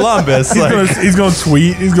Christopher Columbus. He's gonna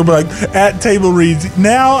tweet. He's gonna be like, at table reads,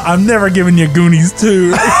 now I'm never giving you Goonies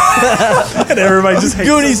 2. And everybody just hates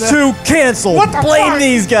Goonies 2 canceled. What the Blame fuck?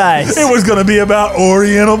 these guys. It was gonna be about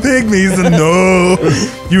Oriental Pygmies, and no,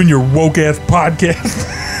 you and your woke ass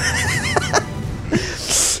podcast.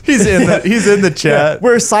 He's in the chat.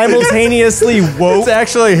 We're simultaneously woke. It's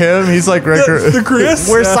actually him. He's like The Chris.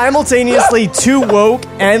 We're simultaneously too woke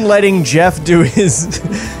and letting Jeff do his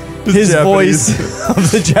voice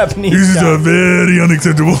of the Japanese This is guy. very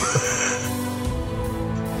unacceptable.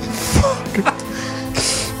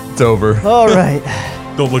 It's over. All right.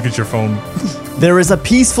 Don't look at your phone. There is a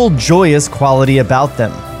peaceful, joyous quality about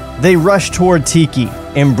them. They rush toward Tiki,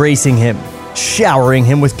 embracing him, showering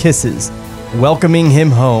him with kisses, welcoming him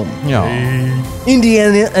home.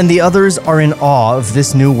 Indiana and the others are in awe of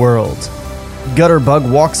this new world.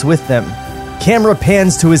 Gutterbug walks with them. Camera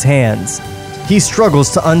pans to his hands. He struggles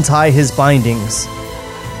to untie his bindings.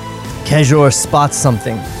 Kejor spots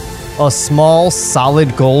something. A small,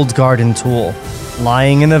 solid gold garden tool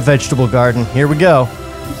lying in a vegetable garden. Here we go.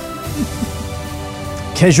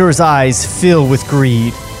 Kejor's eyes fill with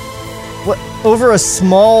greed. What? Over a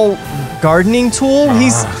small gardening tool?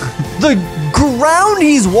 The ground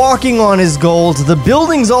he's walking on is gold. The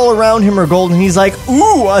buildings all around him are gold, and he's like,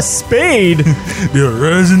 ooh, a spade. The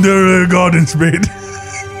legendary garden spade.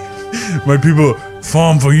 My people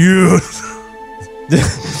farm for years.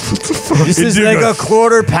 This is like a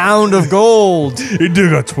quarter pound of gold. It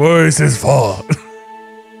dig a twice as far.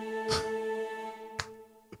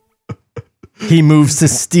 He moves to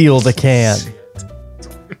steal the can.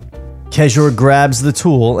 Kejor grabs the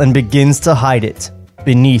tool and begins to hide it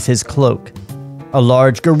beneath his cloak. A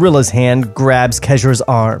large gorilla's hand grabs Kejor's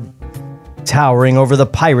arm. Towering over the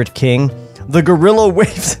Pirate King, the gorilla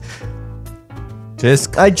waves...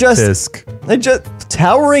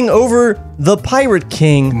 Towering over the Pirate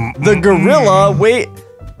King, the gorilla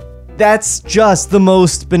That's just the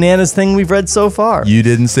most bananas thing we've read so far. You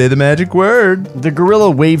didn't say the magic word. The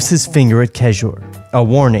gorilla waves his finger at Kejor. A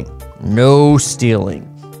warning. No stealing.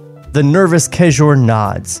 The nervous Kejor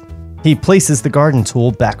nods. He places the garden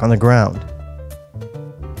tool back on the ground.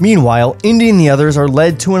 Meanwhile, Indy and the others are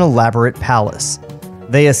led to an elaborate palace.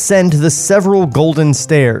 They ascend the several golden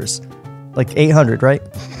stairs. Like 800, right?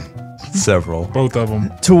 Several. Both of them.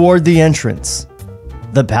 Toward the entrance.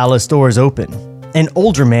 The palace doors open. An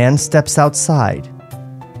older man steps outside.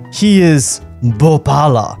 He is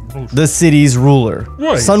Bopala, the city's ruler.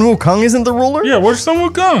 Wait. Sun Wukong isn't the ruler? Yeah, where's Sun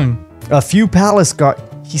Wukong? A few palace guard.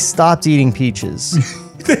 He stopped eating peaches.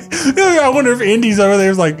 I wonder if Indy's over there.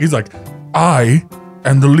 He's like, I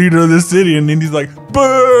and the leader of the city. And Indy's like,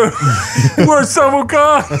 "Boo! We're Sun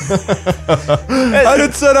Wukong. I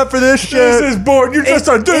didn't set up for this shit. This is bored. You're just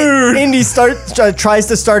a dude." Indy tries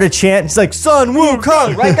to start a chant. He's like, Sun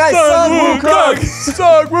Wukong, right, guys? Sun Wukong.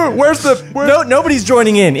 Sun Wukong. Where's the? No, nobody's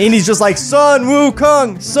joining in. Indy's just like, Sun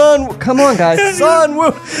Wukong, come on, guys, Sun Wu.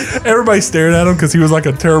 Everybody's staring at him because he was like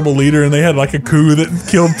a terrible leader, and they had like a coup that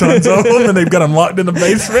killed tons of them, and they've got him locked in the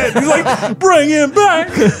basement. He's like, "Bring him back,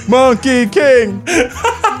 Monkey King."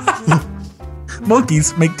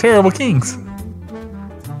 Monkeys make terrible kings.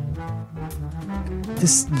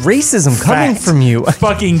 This racism coming from you.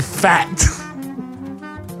 Fucking fact.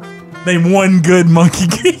 Name one good Monkey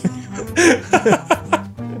King.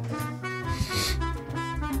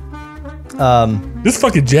 This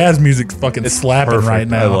fucking jazz music's fucking slapping Perfect. right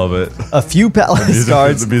now. I love it. A few palace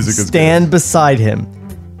guards the music is stand beside him.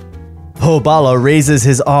 Bobala raises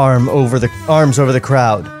his arms over the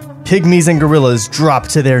crowd. Pygmies and gorillas drop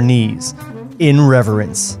to their knees in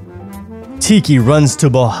reverence. Tiki runs to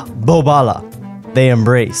Bobala. They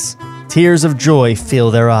embrace. Tears of joy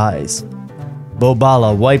fill their eyes.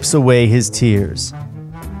 Bobala wipes away his tears.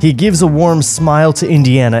 He gives a warm smile to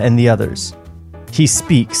Indiana and the others. He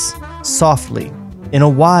speaks softly in a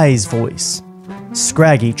wise voice.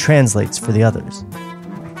 Scraggy translates for the others.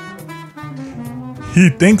 He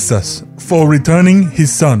thanks us for returning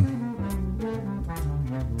his son.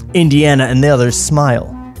 Indiana and the others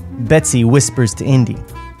smile. Betsy whispers to Indy.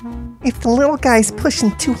 If the little guy's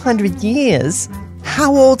pushing 200 years,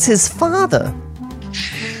 how old's his father?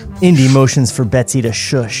 Indy motions for Betsy to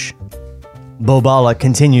shush. Bobala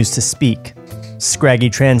continues to speak. Scraggy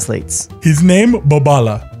translates. His name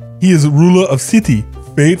Bobala. He is ruler of city,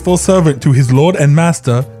 faithful servant to his lord and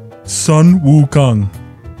master, Sun Wukong.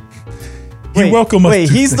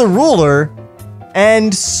 He's the ruler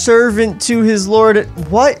and servant to his lord.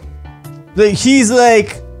 What? He's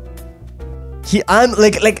like, I'm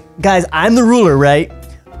like, guys, I'm the ruler, right?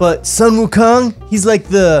 But Sun Wukong, he's like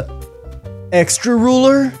the extra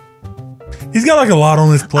ruler. He's got like a lot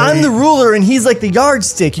on his plate. I'm the ruler and he's like the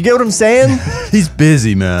yardstick. You get what I'm saying? He's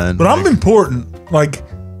busy, man. But I'm important. Like,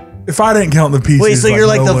 if I didn't count the pieces. Wait, so you're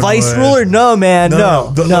like the vice ruler? No, man,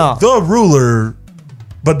 no. The ruler.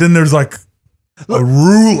 But then there's like a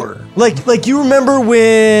ruler. Like you remember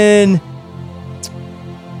when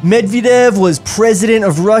Medvedev was president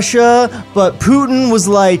of Russia, but Putin was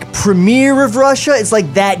like premier of Russia? It's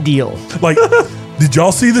like that deal. Like, did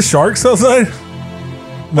y'all see the sharks outside?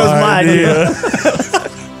 That was my idea.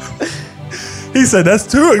 He said, that's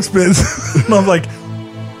too expensive. And I'm like,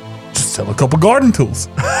 just sell a couple garden tools.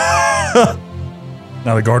 Now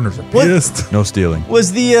the gardeners are pissed. No stealing.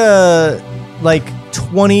 Was the,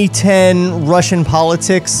 2010 Russian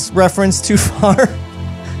politics reference too far?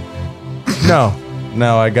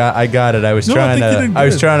 No, I got it. I was trying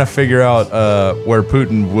to figure out where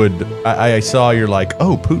Putin would. I saw you're like,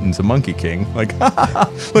 oh, Putin's a monkey king. Like,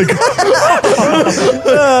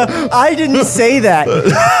 I didn't say that.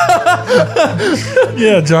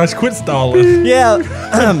 Yeah, Josh, quit stalling. Yeah.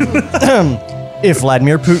 If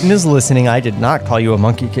Vladimir Putin is listening, I did not call you a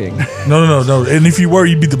monkey king. No. And if you were,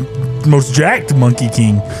 you'd be the most jacked monkey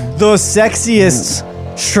king. The sexiest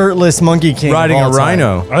shirtless monkey king. Riding a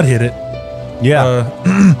rhino. I'd hit it. Yeah.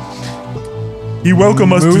 He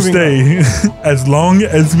welcomed us to stay as long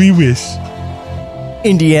as we wish.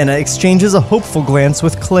 Indiana exchanges a hopeful glance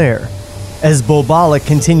with Claire. As Bobala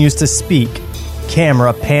continues to speak,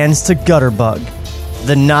 camera pans to Gutterbug.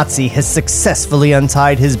 The Nazi has successfully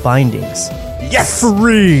untied his bindings. Yes!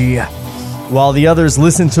 Free! While the others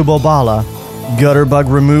listen to Bobala, Gutterbug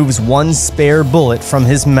removes one spare bullet from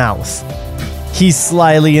his mouth. He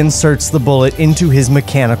slyly inserts the bullet into his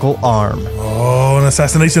mechanical arm. Oh, an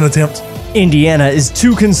assassination attempt. Indiana is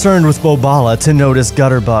too concerned with Bobala to notice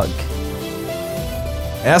Gutterbug.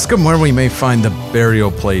 Ask him where we may find the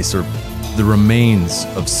burial place or the remains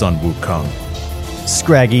of Sun Wukong.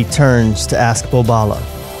 Scraggy turns to ask Bobala,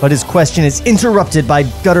 but his question is interrupted by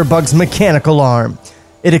Gutterbug's mechanical arm.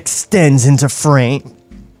 It extends into frame.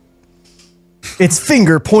 Its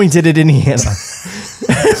finger pointed at Indiana.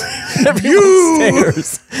 Everyone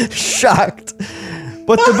stares, shocked.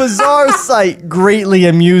 But the bizarre sight greatly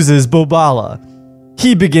amuses Bobala.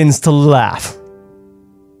 He begins to laugh.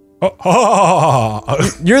 You're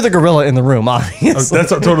the gorilla in the room, obviously. That's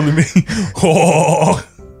totally me.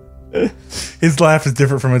 His laugh is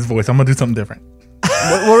different from his voice. I'm going to do something different.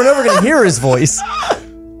 We're never going to hear his voice.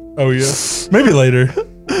 Oh, yeah. Maybe later.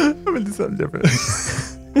 I'm going to do something different.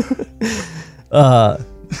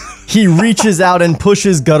 He reaches out and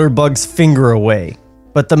pushes Gutterbug's finger away,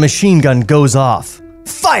 but the machine gun goes off,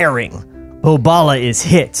 firing. Bobala is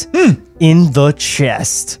hit in the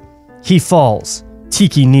chest. He falls.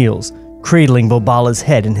 Tiki kneels, cradling Bobala's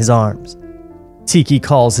head in his arms. Tiki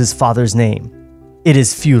calls his father's name. It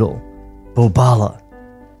is futile. Bobala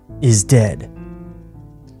is dead.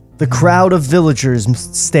 The crowd of villagers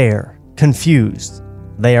stare, confused.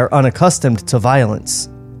 They are unaccustomed to violence.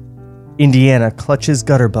 Indiana clutches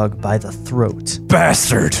Gutterbug by the throat.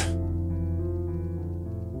 Bastard!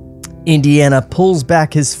 Indiana pulls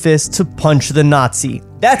back his fist to punch the Nazi.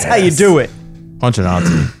 That's how you do it. Punch a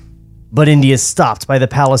Nazi. But Indy is stopped by the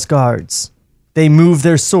palace guards. They move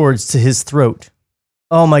their swords to his throat.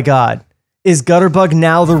 Oh my god. Is Gutterbug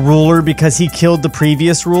now the ruler because he killed the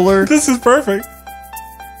previous ruler? This is perfect.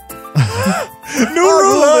 New Our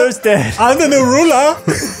ruler. ruler's dead. I'm the new ruler.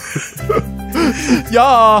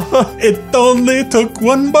 Yeah! It only took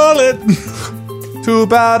one bullet. Too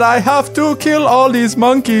bad I have to kill all these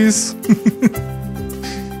monkeys.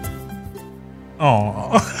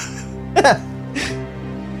 Aww.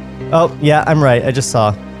 Oh, yeah, I'm right. I just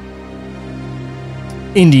saw.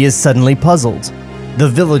 Indy is suddenly puzzled. The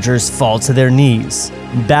villagers fall to their knees,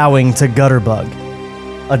 bowing to Gutterbug.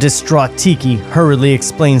 A distraught Tiki hurriedly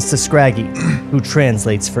explains to Scraggy, who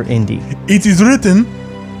translates for Indy. It is written,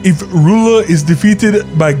 if ruler is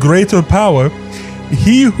defeated by greater power,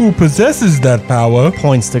 he who possesses that power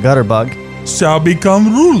Points to Gutterbug. shall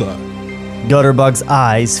become ruler. Gutterbug's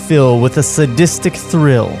eyes fill with a sadistic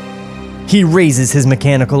thrill. He raises his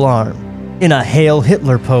mechanical arm in a Hail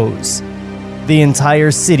Hitler pose. The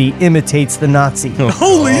entire city imitates the Nazi,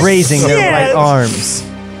 Holy raising shit. their right arms,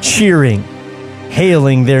 cheering,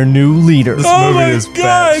 hailing their new leader. Oh my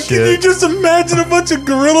god, can you just imagine a bunch of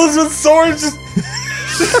gorillas with swords just...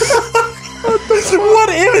 What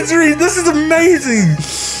imagery! This is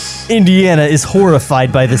amazing! Indiana is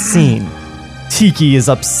horrified by the scene. Tiki is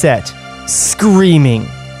upset, screaming.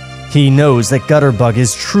 He knows that Gutterbug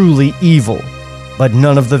is truly evil, but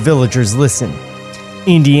none of the villagers listen.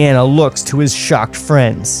 Indiana looks to his shocked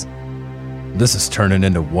friends. This is turning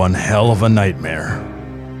into one hell of a nightmare.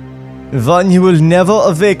 One you will never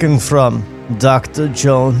awaken from, Dr.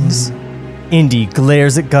 Jones. Indy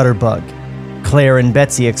glares at Gutterbug. Claire and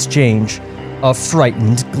Betsy exchange a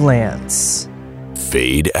frightened glance.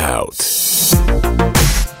 Fade out.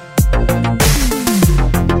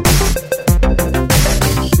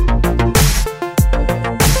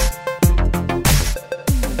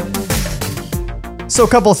 So, a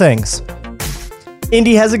couple things.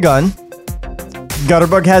 Indy has a gun.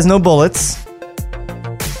 Gutterbug has no bullets.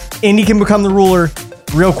 Indy can become the ruler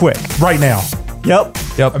real quick. Right now. Yep.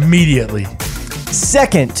 Immediately.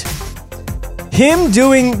 Second, him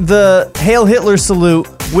doing the Hail Hitler salute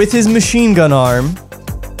with his machine gun arm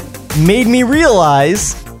made me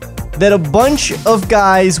realize that a bunch of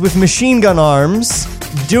guys with machine gun arms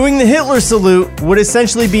doing the Hitler salute would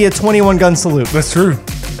essentially be a 21 gun salute. That's true.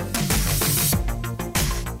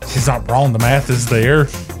 He's not wrong. The math is there.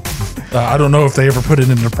 I don't know if they ever put it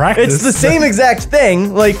into practice. It's the same exact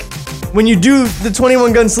thing. Like, when you do the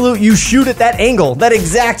 21 gun salute, you shoot at that angle, that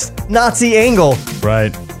exact Nazi angle.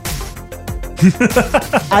 Right.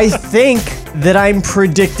 I think that I'm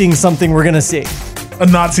predicting something we're gonna see. A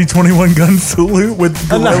Nazi 21 gun salute with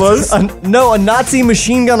gorillas? A Nazi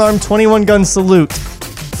machine gun arm 21 gun salute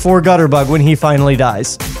for Gutterbug when he finally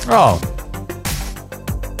dies. Oh.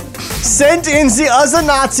 Send in the other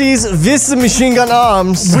Nazis with the machine gun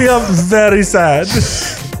arms. We are very sad.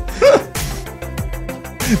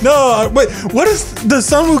 No, wait, does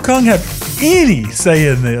Sun Wukong have any say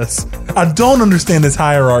in this? I don't understand this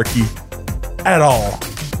hierarchy at all.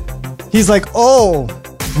 He's like, oh,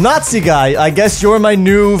 Nazi guy, I guess you're my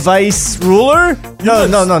new vice ruler? No,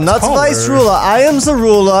 not taller. vice ruler. I am the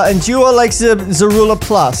ruler, and you are like the ruler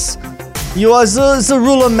plus. You are the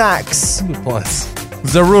ruler max. Plus.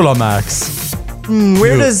 Zarula Max.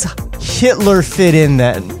 Where does Hitler fit in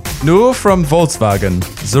then? New from Volkswagen.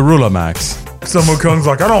 Zarula Max. Sun Wukong's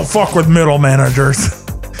like, I don't fuck with middle managers.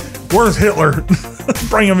 Where's Hitler?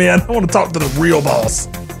 Bring him in. I want to talk to the real boss.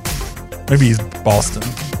 Maybe he's Boston.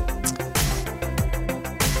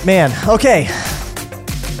 Man, okay.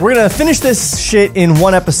 We're gonna finish this shit in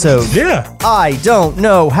one episode. Yeah. I don't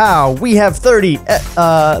know how. We have 30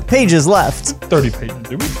 pages left. 30 pages,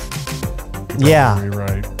 do we? Yeah. You're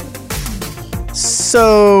right.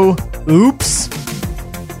 So, oops.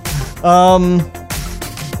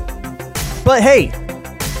 But hey,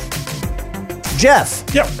 Jeff.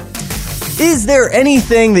 Yep. Is there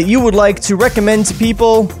anything that you would like to recommend to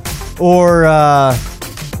people, or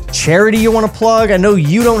charity you want to plug? I know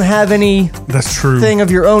you don't have any. That's true. Thing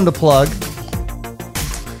of your own to plug.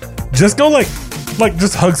 Just go like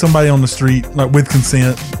just hug somebody on the street, like with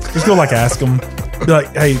consent. Just go like ask them. Be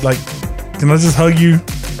like, hey, like, can I just hug you?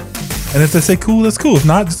 And if they say cool, that's cool. If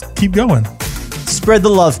not, just keep going. Spread the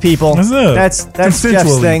love, people. That's Jeff's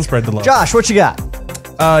thing. Spread the love. Josh, what you got?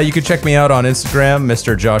 You can check me out on Instagram,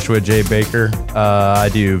 Mr. Joshua J. Baker. I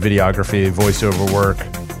do videography, voiceover work.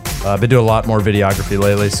 I've been doing a lot more videography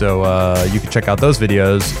lately, so you can check out those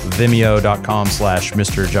videos,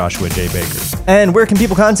 vimeo.com/Mr. Joshua J. Baker. And where can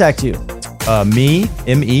people contact you? Me,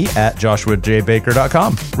 M-E, at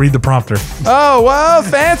joshuajbaker.com. Read the prompter. Oh, wow,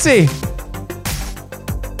 fancy.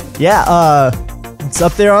 Yeah, it's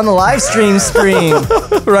up there on the live stream screen.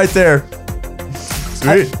 Right there.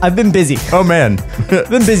 Sweet. I've been busy. Oh, man. I've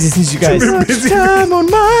been busy since you guys. Time on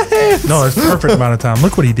my hands. No, it's perfect amount of time.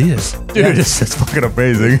 Look what he did. Dude, it's fucking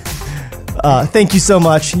amazing. Thank you so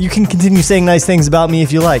much. You can continue saying nice things about me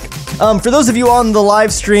if you like. For those of you on the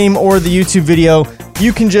live stream or the YouTube video,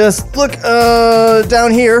 you can just look down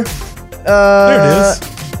here. There it is.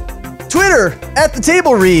 Twitter at The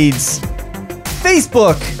Table Reads.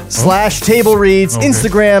 Facebook /Table Reads. Okay.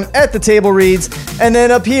 Instagram at The Table Reads. And then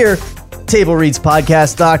up here,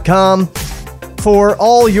 TableReadsPodcast.com for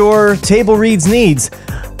all your Table Reads needs.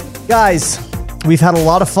 Guys, we've had a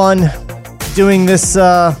lot of fun doing this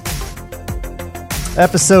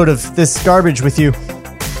episode of this garbage with you.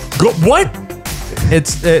 What?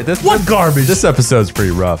 What garbage? This episode's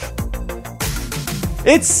pretty rough.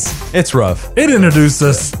 It's rough. It introduced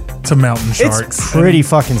us to mountain sharks. It's pretty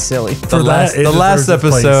fucking silly. The last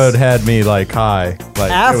episode had me like high.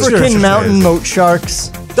 Like African mountain moat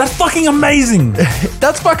sharks. That's fucking amazing.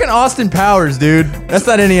 That's fucking Austin Powers, dude. That's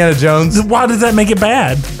not Indiana Jones. Why does that make it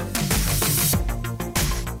bad?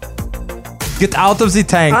 Get out of the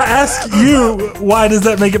tank. I ask you, why does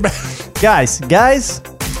that make it bad? Guys,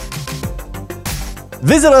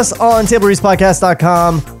 visit us on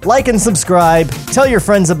TableReadsPodcast.com. Like and subscribe. Tell your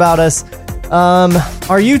friends about us.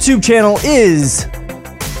 Our YouTube channel is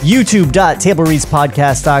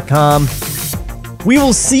youtube.TableReadsPodcast.com. We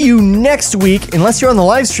will see you next week, unless you're on the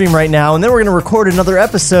live stream right now, and then we're going to record another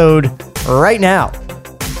episode right now.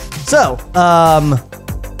 So,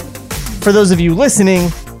 for those of you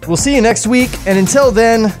listening, we'll see you next week, and until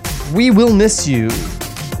then, we will miss you.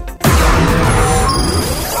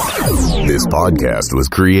 This podcast was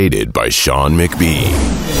created by Sean McBee.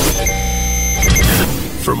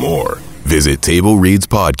 For more, visit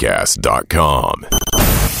TableReadsPodcast.com.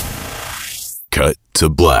 Cut to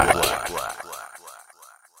black.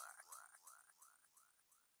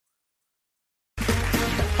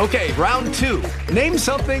 Okay, round two. Name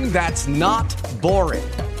something that's not boring.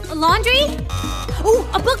 A laundry? Ooh,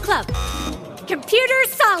 a book club. Computer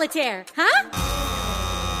solitaire, huh?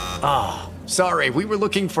 Ah, oh, sorry, we were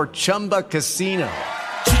looking for Chumba Casino.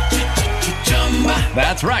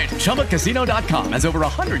 That's right, ChumbaCasino.com has over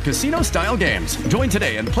 100 casino-style games. Join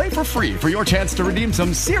today and play for free for your chance to redeem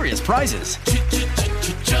some serious prizes.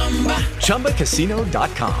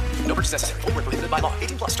 ChumbaCasino.com. No purchase necessary. Void where prohibited by law.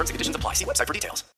 18+ terms and conditions apply. See website for details.